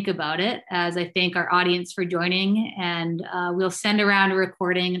to think about it as I thank our audience for joining, and we'll send around a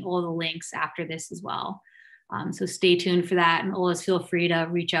recording and all the links after this as well. So stay tuned for that, and always feel free to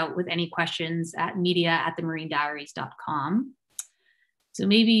reach out with any questions at media@themarinediaries.com. So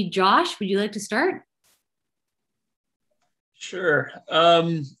maybe Josh, would you like to start? Sure.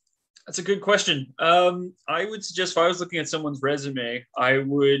 That's a good question. I would suggest if I was looking at someone's resume, I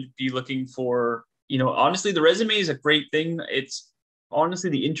would be looking for, honestly, the resume is a great thing. It's honestly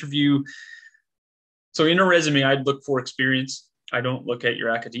the interview. So in a resume, I'd look for experience. I don't look at your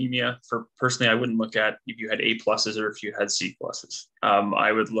academia. Personally, I wouldn't look at if you had A+ or if you had C+.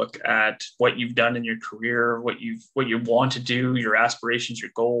 I would look at what you've done in your career, what you want to do, your aspirations,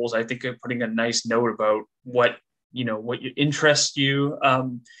 your goals. I think of putting a nice note about what interests you.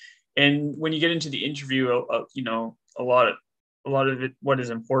 And when you get into the interview, a lot of it, what is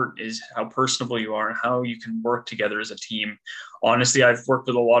important is how personable you are and how you can work together as a team. Honestly, I've worked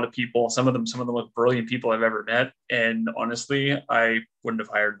with a lot of people, some of them most brilliant people I've ever met. And honestly, I wouldn't have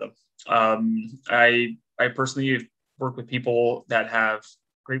hired them. I personally work with people that have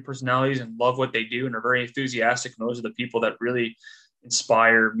great personalities and love what they do and are very enthusiastic. And those are the people that really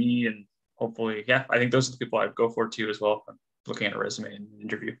inspire me. And hopefully, yeah, I think those are the people I'd go for too as well. I'm looking at a resume and an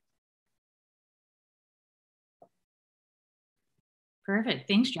interview. Perfect.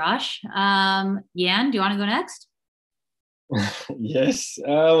 Thanks, Josh. Yann, do you want to go next? Yes,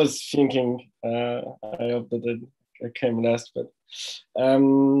 I was thinking, I hope that I came last, but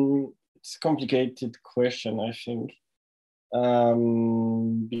it's a complicated question, I think,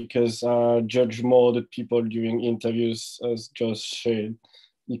 because I judge more the people during interviews, as Josh said,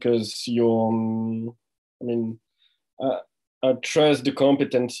 because I trust the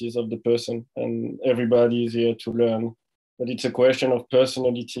competencies of the person, and everybody is here to learn. But it's a question of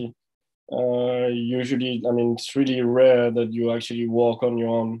personality. Usually, it's really rare that you actually work on your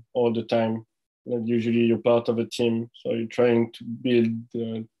own all the time. Usually you're part of a team, so you're trying to build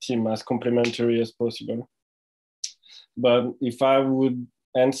the team as complementary as possible. But if I would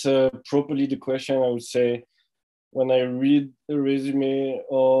answer properly the question, I would say when I read a resume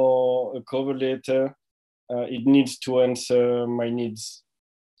or a cover letter, it needs to answer my needs.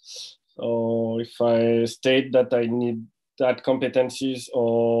 So if I state that I need that competencies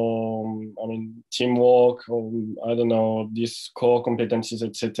or teamwork, or I don't know, these core competencies,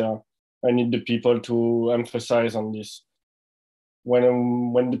 etc., I need the people to emphasize on this.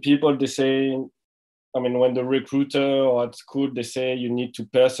 When the people, they say, when the recruiter or at school, they say you need to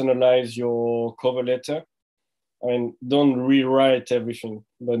personalize your cover letter, don't rewrite everything,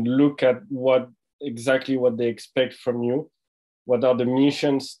 but look at exactly what they expect from you, what are the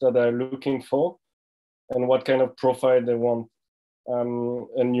missions that they're looking for, and what kind of profile they want.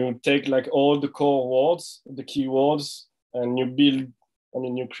 And you take all the core words, the keywords, and you build,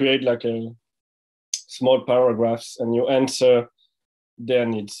 you create a small paragraphs and you answer their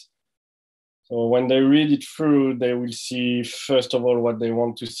needs. So when they read it through, they will see, first of all, what they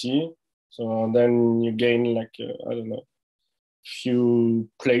want to see. So then you gain few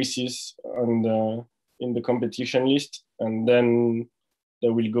places in the competition list, and then they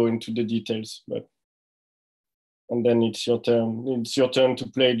will go into the details. And then it's your turn. It's your turn to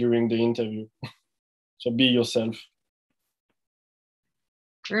play during the interview. So be yourself.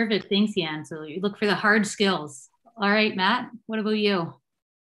 Perfect. Thanks, Yann. So you look for the hard skills. All right, Matt, what about you?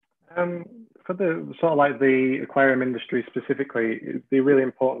 For the sort of like the aquarium industry specifically, it'd be really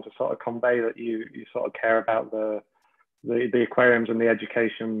important to sort of convey that you sort of care about the aquariums and the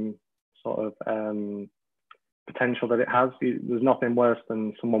education sort of potential that it has. There's nothing worse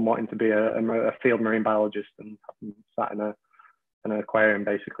than someone wanting to be a field marine biologist and having sat in an aquarium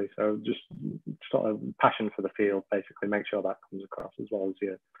basically. So just sort of passion for the field, basically make sure that comes across, as well as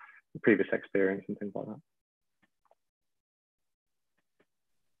your previous experience and things like that.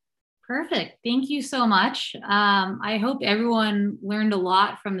 Perfect. Thank you so much. I hope everyone learned a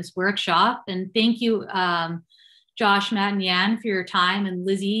lot from this workshop, and thank you, Josh, Matt, and Yann for your time, and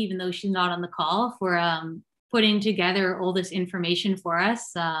Lizzie, even though she's not on the call, for putting together all this information for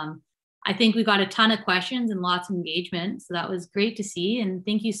us. I think we got a ton of questions and lots of engagement, so that was great to see, and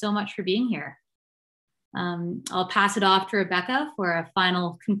thank you so much for being here. I'll pass it off to Rebecca for a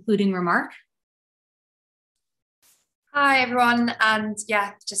final concluding remark. Hi everyone, and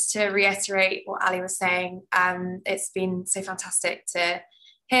yeah, just to reiterate what Ali was saying, it's been so fantastic to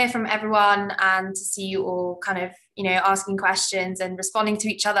hear from everyone and to see you all kind of, you know, asking questions and responding to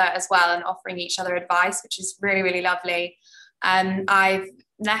each other as well, and offering each other advice, which is really, really lovely. I've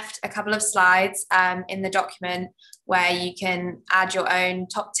left a couple of slides in the document where you can add your own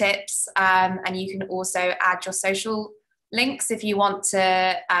top tips, and you can also add your social links if you want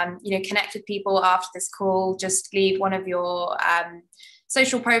to you know, connect with people after this call. Just leave one of your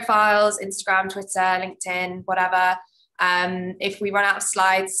social profiles, Instagram, Twitter, LinkedIn, whatever. If we run out of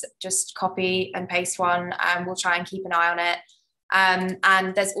slides, just copy and paste one, and we'll try and keep an eye on it.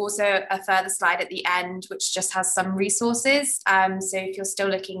 And there's also a further slide at the end which just has some resources, so if you're still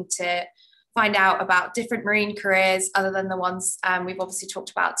looking to find out about different marine careers other than the ones we've obviously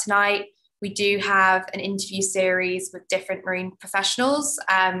talked about tonight, we do have an interview series with different marine professionals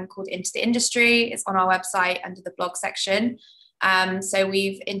called Into the Industry. It's on our website under the blog section. So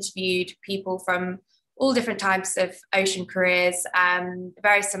we've interviewed people from all different types of ocean careers,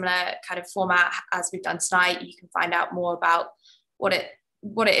 very similar kind of format as we've done tonight. You can find out more about what it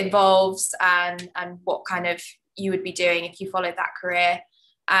involves and what kind of you would be doing if you followed that career.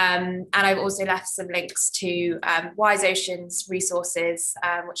 And I've also left some links to Wise Oceans resources,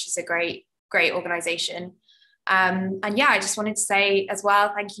 which is a great organization. And yeah, I just wanted to say as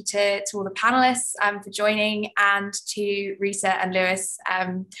well, thank you to all the panelists for joining, and to Rita and Lewis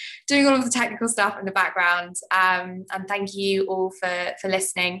doing all of the technical stuff in the background. And thank you all for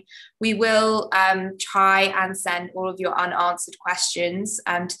listening. We will try and send all of your unanswered questions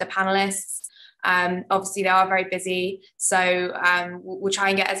to the panelists. Obviously they are very busy, so we'll try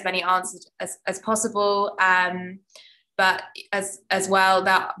and get as many answered as possible. But as well,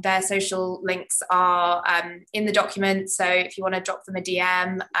 that their social links are in the document. So if you want to drop them a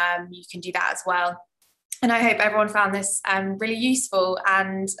DM, you can do that as well. And I hope everyone found this really useful,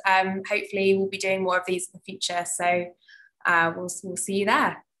 and hopefully we'll be doing more of these in the future. So we'll see you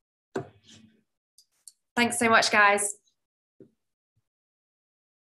there. Thanks so much, guys.